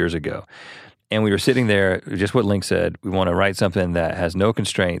 4 years ago. And we were sitting there, just what Link said, we want to write something that has no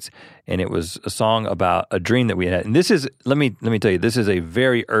constraints, and it was a song about a dream that we had. And this is, let me tell you, this is a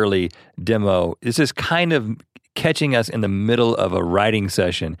very early demo. This is kind of catching us in the middle of a writing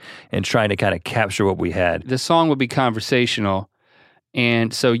session and trying to kind of capture what we had. The song would be conversational,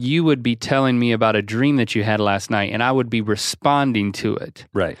 and so you would be telling me about a dream that you had last night, and I would be responding to it.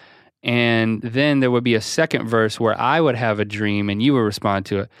 Right. And then there would be a second verse where I would have a dream and you would respond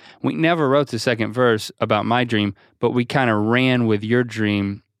to it. We never wrote the second verse about my dream, but we kind of ran with your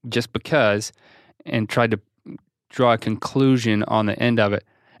dream just because and tried to draw a conclusion on the end of it.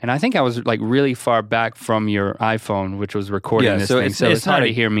 And I think I was like really far back from your iPhone, which was recording this thing. So it's hard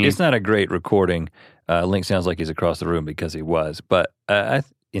to hear me. It's not a great recording. Link sounds like he's across the room because he was. But, I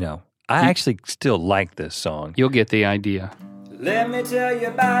actually still like this song. You'll get the idea. Let me tell you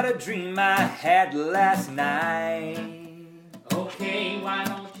about a dream I had last night. Okay, why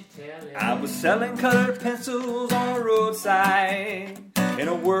don't you tell it? I was selling colored pencils on a roadside in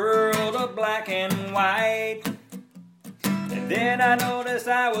a world of black and white. And then I noticed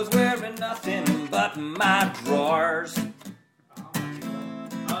I was wearing nothing but my drawers.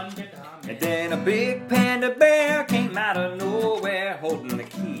 And then a big panda bear came out of nowhere holding the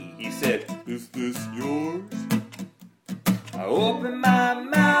key. He said, "Is this yours?" I opened my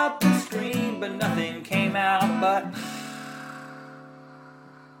mouth to scream, but nothing came out but... Oh,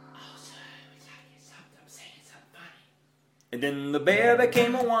 sir, I'm saying something funny. And then the bear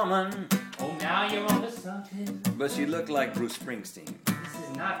became a woman. Oh, now you're on to something. But she looked like Bruce Springsteen. This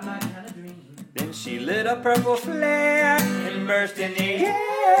is not my kind of dream. Then she lit a purple flare and burst in the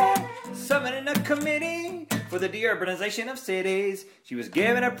air, summoning a committee for the deurbanization of cities. She was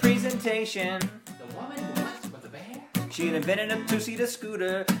giving a presentation. The woman who once was a bear? She had invented a two-seater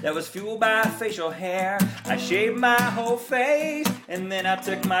scooter that was fueled by facial hair. I shaved my whole face, and then I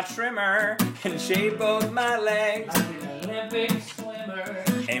took my trimmer and shaved both my legs. Olympic swimmer.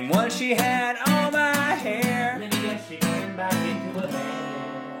 And once she had all my hair. Then yes, she turned back into a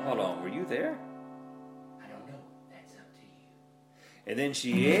man. Hold on, were you there? I don't know. That's up to you. And then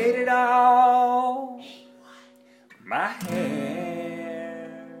she ate it all. My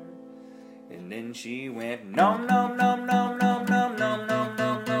hair. And then she went nom nom nom nom nom nom nom nom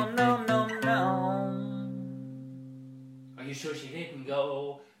nom nom nom nom nom. Are you sure she didn't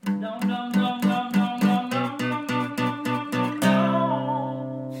go? No, no, no, no, no, no, no, no, no, no, no,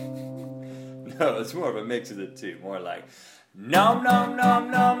 no. No, it's more of a mix of the two. More like nom nom nom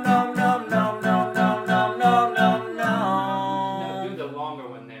nom nom nom nom nom nom nom nom nom nom. No, do the longer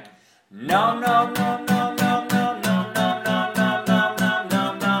one there. Nom nom nom nom nom nom nom nom nom nom nom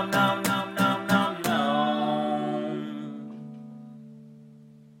nom nom nom nom nom nom nom.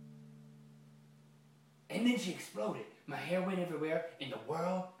 And then she exploded. My hair went everywhere, and the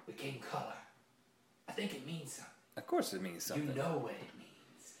world became color. I think it means something. Of course it means something. You know what it means.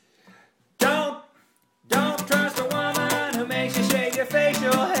 Don't trust a woman who makes you shave your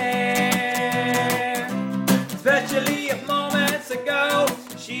facial hair. Especially if moments ago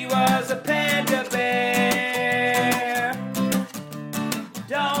she was a panda bear.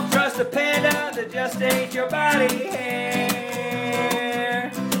 Don't trust a panda that just ate your body hair.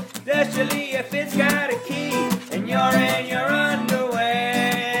 Especially if it's got a key and you're in your underwear.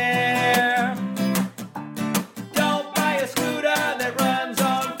 Don't buy a scooter that runs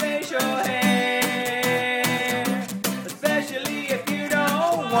on facial hair. Especially if you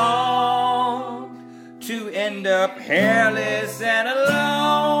don't want to end up hairless and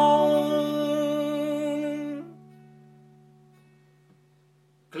alone.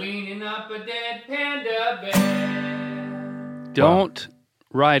 Cleaning up a dead panda bear. Don't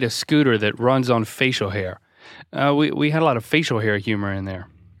ride a scooter that runs on facial hair. We had a lot of facial hair humor in there.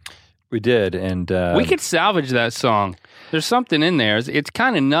 We did, and We could salvage that song. There's something in there. It's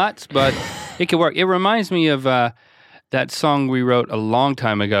kind of nuts, but it could work. It reminds me of that song we wrote a long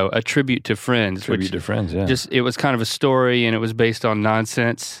time ago, A Tribute to Friends. Tribute to Friends, yeah. It was kind of a story, and it was based on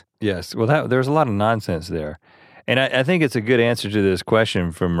nonsense. Yes, well, there's a lot of nonsense there. And I think it's a good answer to this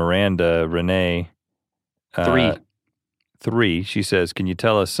question from Miranda Renee. 3. She says, can you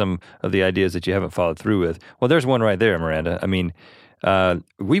tell us some of the ideas that you haven't followed through with? Well, there's one right there, Miranda. I mean,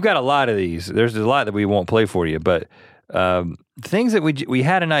 we've got a lot of these. There's a lot that we won't play for you, but things that we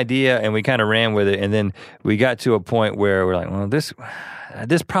had an idea and we kind of ran with it, and then we got to a point where we're like, well, this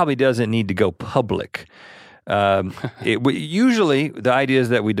probably doesn't need to go public. Usually, the ideas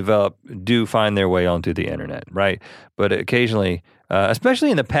that we develop do find their way onto the internet, right? But occasionally,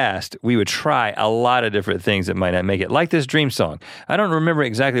 especially in the past, we would try a lot of different things that might not make it, like this dream song. I don't remember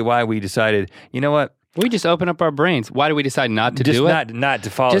exactly why we decided, you know what? We just open up our brains. Why did we decide not to do it? Not to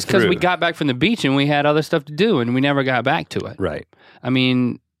follow just because through. we got back from the beach and we had other stuff to do and we never got back to it. Right. I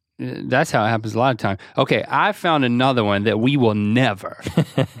mean, that's how it happens a lot of times. Okay, I found another one that we will never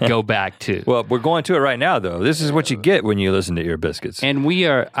go back to. Well, we're going to it right now, though. This is what you get when you listen to Ear Biscuits. And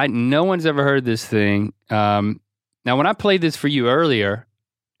no one's ever heard this thing. Now, when I played this for you earlier,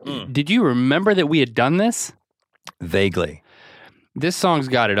 did you remember that we had done this? Vaguely. This song's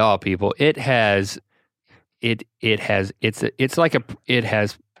got it all, people. It has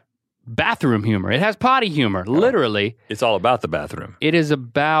bathroom humor. It has potty humor, literally. It's all about the bathroom. It is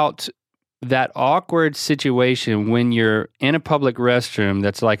about that awkward situation when you're in a public restroom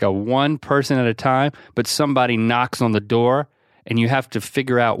that's like a one person at a time, but somebody knocks on the door and you have to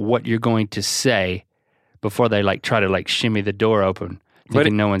figure out what you're going to say before they try to shimmy the door open,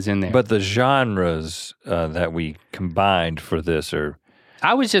 thinking no one's in there. But the genres that we combined for this are...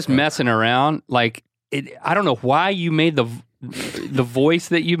 I was just messing around. I don't know why you made the voice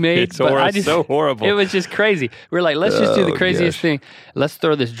that you made. It's so horrible. It was just crazy. We're like, let's just do the craziest thing. Let's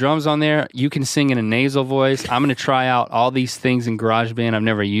throw this drums on there. You can sing in a nasal voice. I'm going to try out all these things in GarageBand I've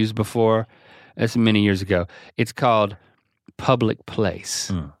never used before. That's many years ago. It's called Public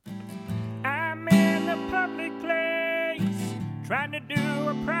Place. I'm in a public place, trying to do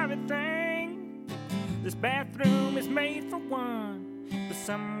a private thing. This bathroom is made for one, but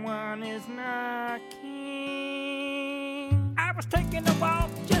someone is knocking. I was taking a walk,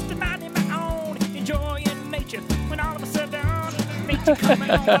 just minding my own, enjoying nature, when all of a sudden, nature coming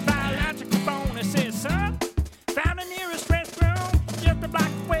on my biological phone and says, son, found the nearest restroom, just a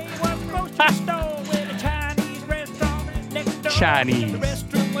block away was a grocery store with a Chinese restaurant next door. Chinese. The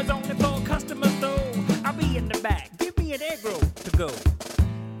restroom was only for customers though. I'll be in the back, give me an egg roll to go.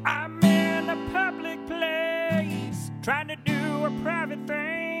 I'm in a public place, trying to do a private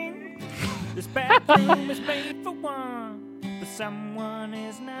thing. This bathroom is made for one, but someone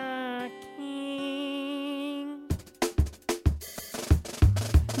is knocking.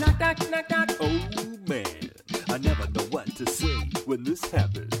 Knock, knock, knock, knock. Oh man, I never know what to say when this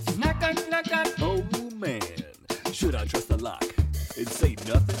happens. Knock, knock, knock, knock. Oh man, should I trust the lock and say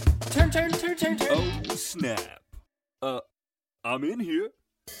nothing? Turn, turn, turn, turn, turn. Oh snap. I'm in here.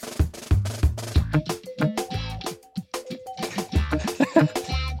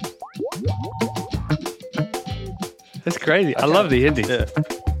 That's crazy. I love the ending. Yeah.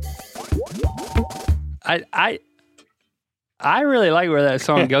 I really like where that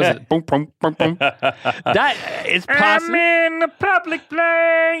song goes. Boom, boom, boom, boom. That it's possible. I'm in a public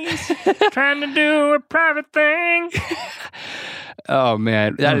place, trying to do a private thing. Oh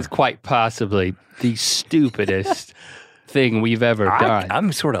man, that is quite possibly the stupidest thing we've ever done.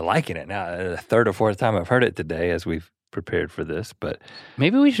 I'm sort of liking it now. The third or fourth time I've heard it today as we've prepared for this, but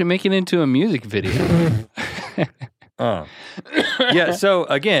Maybe we should make it into a music video. yeah. So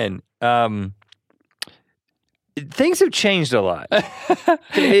again, things have changed a lot.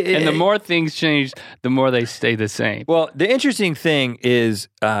 And the more things change, the more they stay the same. Well, the interesting thing is,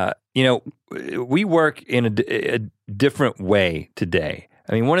 we work in a different way today.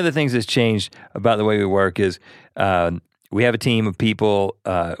 I mean, one of the things that's changed about the way we work is we have a team of people.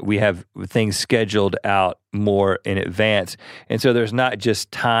 We have things scheduled out more in advance. And so there's not just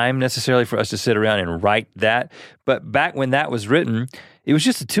time necessarily for us to sit around and write that. But back when that was written, it was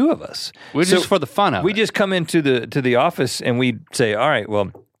just the two of us. Just for the fun of it. We just come into the office and we say, all right,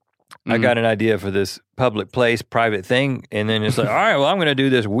 well, I got an idea for this public place, private thing. And then it's like, all right, well, I'm going to do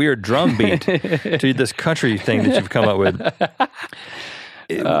this weird drum beat to this country thing that you've come up with.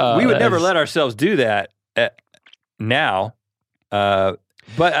 We would never let ourselves do that now.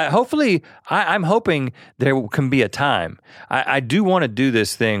 But hopefully, I'm hoping there can be a time. I do want to do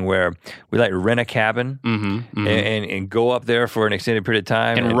this thing where we like rent a cabin and go up there for an extended period of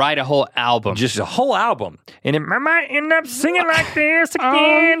time. and write a whole album. Just a whole album. And I might end up singing like this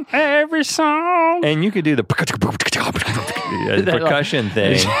again. every song. And you could do the percussion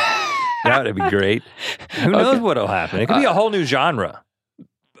thing. That would be great. Who knows what'll happen? It could be a whole new genre.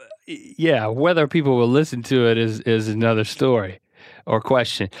 Yeah, whether people will listen to it is another story or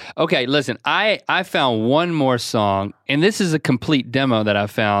question. Okay, listen, I found one more song, and this is a complete demo that I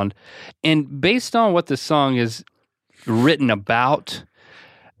found. And based on what the song is written about,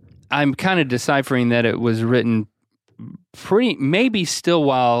 I'm kind of deciphering that it was written maybe still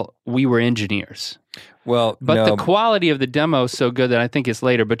while we were engineers. Well, But no, the quality of the demo is so good that I think it's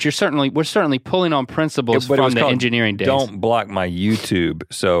later. But we're certainly pulling on principles but it from was the called engineering days. Don't Block My YouTube,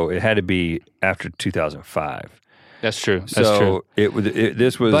 so it had to be after 2005. That's true. That's true.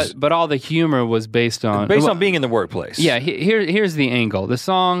 This was But all the humor was based on being in the workplace. Yeah, here's the angle. The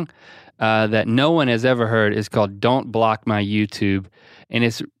song that no one has ever heard is called "Don't Block My YouTube," and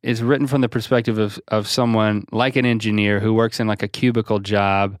it's written from the perspective of someone like an engineer who works in like a cubicle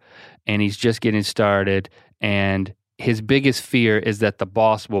job, and he's just getting started, and his biggest fear is that the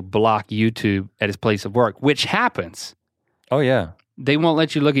boss will block YouTube at his place of work, which happens. Oh yeah. They won't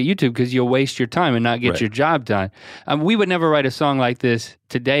let you look at YouTube because you'll waste your time and not get Right. your job done. We would never write a song like this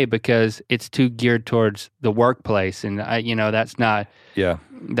today because it's too geared towards the workplace, and that's not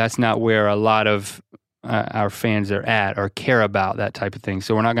where a lot of our fans are at or care about that type of thing.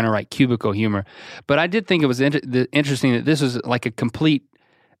 So we're not going to write cubicle humor. But I did think it was interesting that this was like a complete.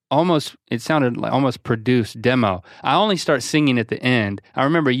 It sounded like almost produced demo. I only start singing at the end. I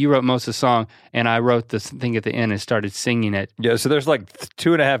remember you wrote most of the song, and I wrote this thing at the end and started singing it. Yeah, so there's like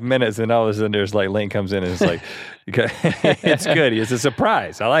 2.5 minutes, and all of a sudden there's like Link comes in and it's like, it's good. It's a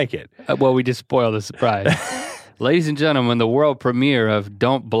surprise. I like it. Well, we just spoiled the surprise. Ladies and gentlemen, the world premiere of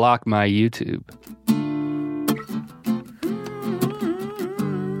Don't Block My YouTube.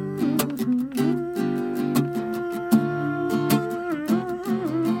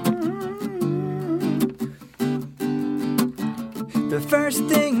 The first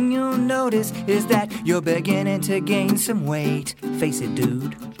thing you'll notice is that you're beginning to gain some weight. Face it,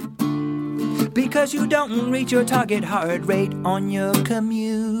 dude. Because you don't reach your target heart rate on your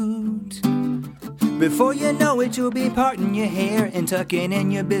commute. Before you know it, you'll be parting your hair and tucking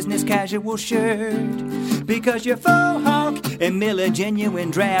in your business casual shirt. Because your faux hawk and Miller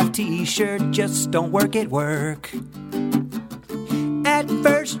Genuine Draft t-shirt just don't work at work. At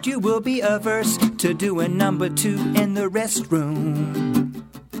first you will be averse to doing number 2 in the restroom.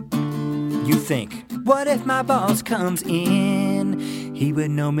 You think, what if my boss comes in? He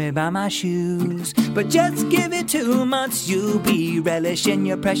would know me by my shoes. But just give it 2 months, you'll be relishing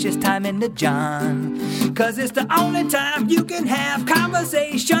your precious time in the John. 'Cause it's the only time you can have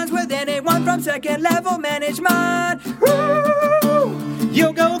conversations with anyone from second level management. Woo!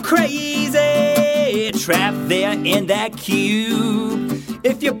 You'll go crazy, trapped there in that cube.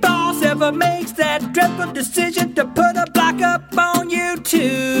 If your boss ever makes that dreadful decision to put a block up on you too,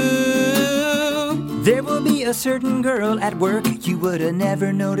 there will be a certain girl at work you would have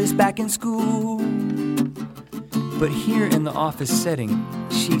never noticed back in school. But here in the office setting,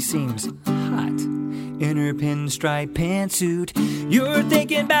 she seems hot in her pinstripe pantsuit. You're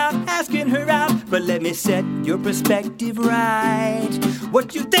thinking about asking her out, but let me set your perspective right.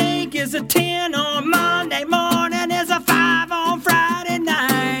 What you think is a 10 on Monday morning is a 5 on Friday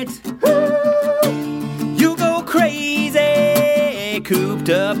night. You go crazy, cooped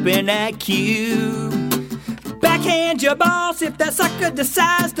up in that cube. Backhand your boss if that sucker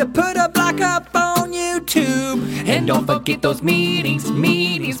decides to put a block up on YouTube. And don't forget those meetings.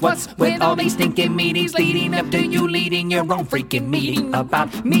 What's with all these stinking meetings leading up to you leading your own freaking meeting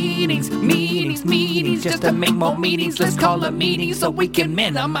about meetings. Just to make more meetings, let's call a meeting so we can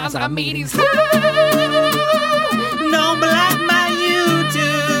minimize our meetings. Don't block my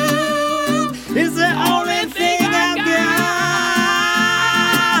YouTube. It's the only thing I've got.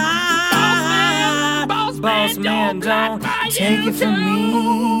 Boss man, don't take it from me.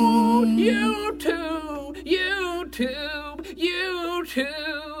 YouTube.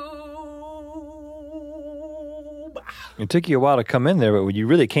 It took you a while to come in there, but you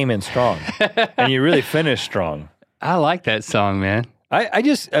really came in strong. And you really finished strong. I like that song, man. I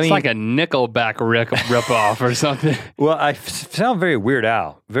mean, It's like a Nickelback rip-off or something. well, I sound very Weird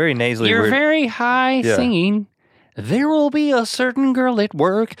Al, very nasally. You're weird. very high Yeah. singing. There will be a certain girl at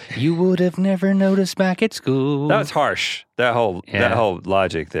work you would have never noticed back at school. That was harsh. That whole Yeah.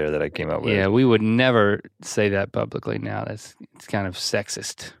 logic there that I came up with. Yeah, we would never say that publicly now. It's kind of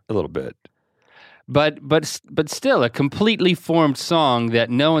sexist. A little bit. But still, a completely formed song that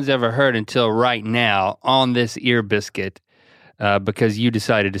no one's ever heard until right now on this Ear Biscuit, because you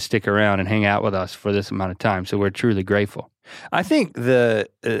decided to stick around and hang out with us for this amount of time. So we're truly grateful. I think the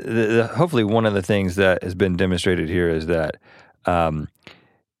hopefully one of the things that has been demonstrated here is that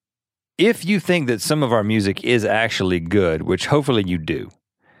if you think that some of our music is actually good, which hopefully you do,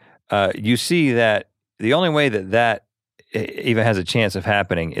 you see that the only way that even has a chance of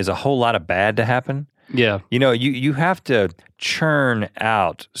happening is a whole lot of bad to happen. Yeah. You know, you have to churn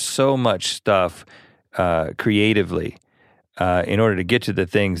out so much stuff creatively in order to get to the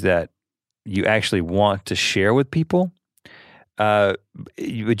things that you actually want to share with people. But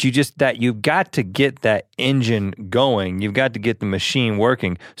you've got to get that engine going. You've got to get the machine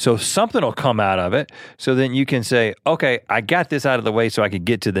working. So something will come out of it. So then you can say, okay, I got this out of the way so I could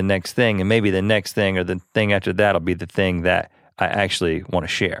get to the next thing. And maybe the next thing or the thing after that will be the thing that I actually want to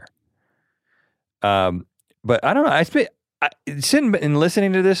share. But I don't know. Sitting and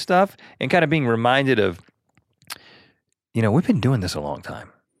listening to this stuff and kind of being reminded of, we've been doing this a long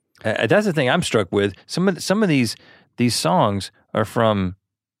time. That's the thing I'm struck with. Some of these songs are from,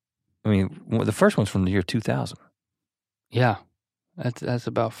 the first one's from the year 2000. Yeah. That's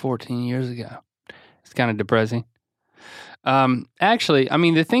about 14 years ago. It's kind of depressing. Actually,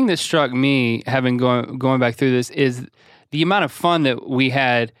 the thing that struck me having going back through this is the amount of fun that we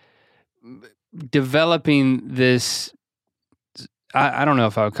had developing this, I don't know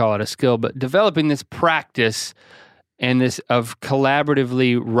if I would call it a skill, but developing this practice and this of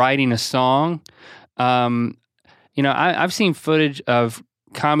collaboratively writing a song. I've seen footage of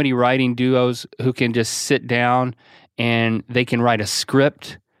comedy writing duos who can just sit down and they can write a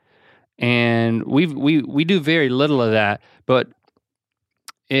script, and we do very little of that, but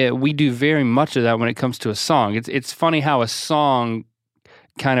we do very much of that when it comes to a song. It's funny how a song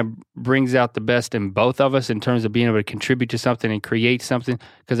kind of brings out the best in both of us in terms of being able to contribute to something and create something,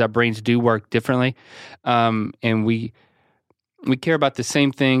 because our brains do work differently, and we care about the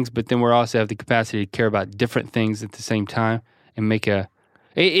same things, but then we also have the capacity to care about different things at the same time and make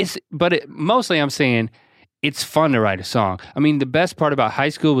mostly I'm saying it's fun to write a song. The best part about high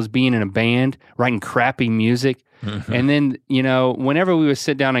school was being in a band, writing crappy music. Mm-hmm. And then, whenever we would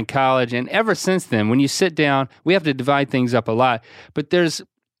sit down in college, and ever since then, when you sit down, we have to divide things up a lot, but there's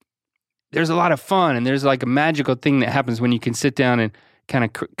a lot of fun, and there's like a magical thing that happens when you can sit down and kind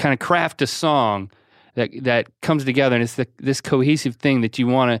of craft a song that comes together, and it's this cohesive thing that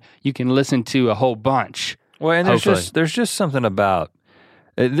you can listen to a whole bunch. Well, and there's just something about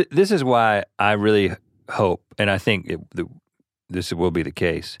this is why I really hope, and I think this will be the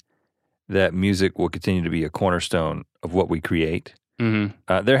case, that music will continue to be a cornerstone of what we create.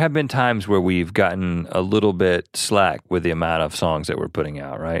 Mm-hmm. There have been times where we've gotten a little bit slack with the amount of songs that we're putting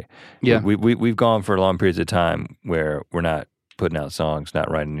out, right? Yeah, we've gone for long periods of time where we're not putting out songs, not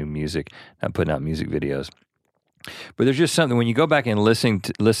writing new music, not putting out music videos. But there's just something when you go back and listen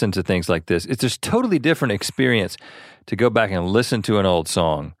to things like this, it's just totally different experience to go back and listen to an old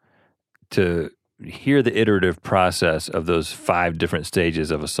song, to hear the iterative process of those 5 different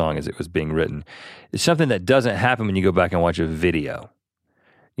stages of a song as it was being written. It's something that doesn't happen when you go back and watch a video.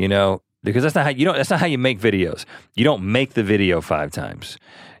 You know, because that's not how you make videos. You don't make the video 5 times.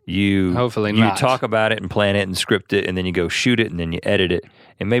 Hopefully not. You talk about it and plan it and script it, and then you go shoot it and then you edit it.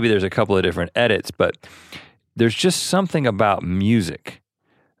 And maybe there's a couple of different edits, but there's just something about music,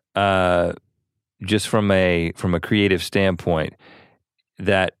 just from a creative standpoint,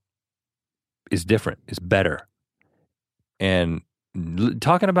 that is different, is better. And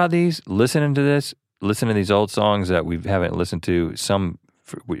talking about these, listening to these old songs that we haven't listened to, some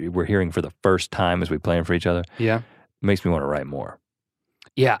we're hearing for the first time as we play them for each other. Yeah, makes me want to write more.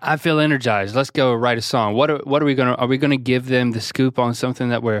 Yeah, I feel energized. Let's go write a song. What are we gonna? Are we gonna give them the scoop on something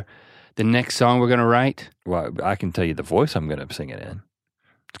that the next song we're gonna write? Well, I can tell you the voice I'm gonna sing it in.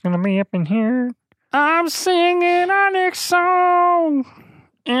 It's gonna be up in here. I'm singing our next song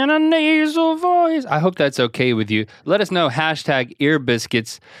in a nasal voice. I hope that's okay with you. Let us know,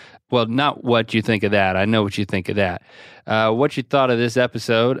 #earbiscuits. Well, not what you think of that. I know what you think of that. What you thought of this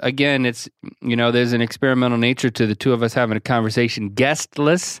episode. Again, it's, there's an experimental nature to the two of us having a conversation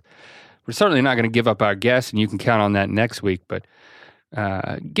guestless. We're certainly not going to give up our guests, and you can count on that next week. But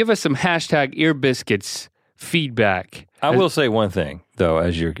give us some #earbiscuits feedback. I will say one thing, though,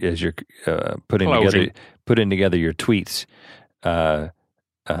 as you're putting together your tweets,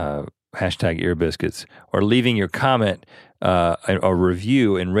 #earbiscuits, or leaving your comment, a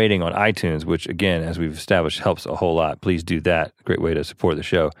review and rating on iTunes, which, again, as we've established, helps a whole lot. Please do that. Great way to support the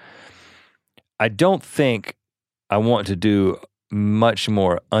show. I don't think I want to do much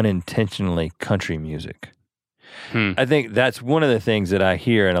more unintentionally country music. I think that's one of the things that I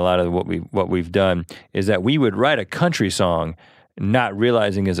hear in a lot of what we've done is that we would write a country song, not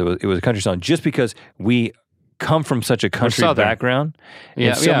realizing it was a country song, just because we come from such a country background.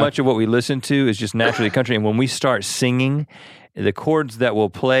 And so much of what we listen to is just naturally country. And when we start singing, the chords that we'll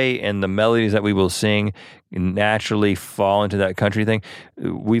play and the melodies that we will sing naturally fall into that country thing.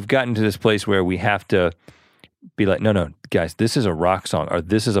 We've gotten to this place where we have to be like, no, guys, this is a rock song, or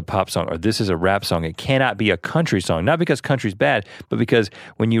this is a pop song, or this is a rap song. It cannot be a country song, not because country's bad, but because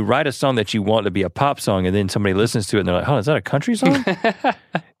when you write a song that you want to be a pop song and then somebody listens to it and they're like, oh, is that a country song?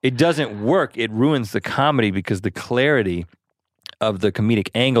 It doesn't work. It ruins the comedy because the clarity of the comedic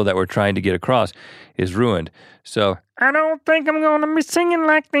angle that we're trying to get across is ruined. So I don't think I'm going to be singing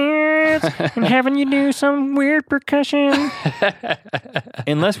like this and having you do some weird percussion.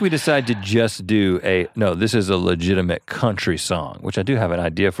 Unless we decide to just do this is a legitimate country song, which I do have an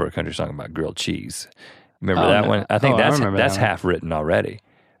idea for a country song about grilled cheese. Remember that one? I think that's half written already.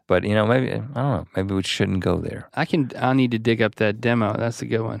 But, maybe, I don't know, maybe we shouldn't go there. I'll need to dig up that demo. That's a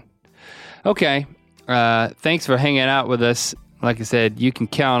good one. Okay. Thanks for hanging out with us. Like I said, you can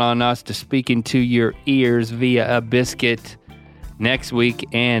count on us to speak into your ears via a biscuit next week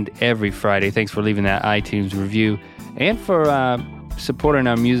and every Friday. Thanks for leaving that iTunes review and for supporting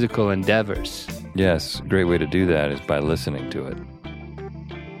our musical endeavors. Yes, a great way to do that is by listening to it.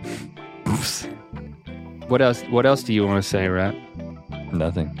 What else do you want to say, Rat?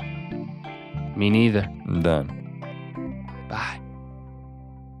 Nothing. Me neither. I'm done. Bye.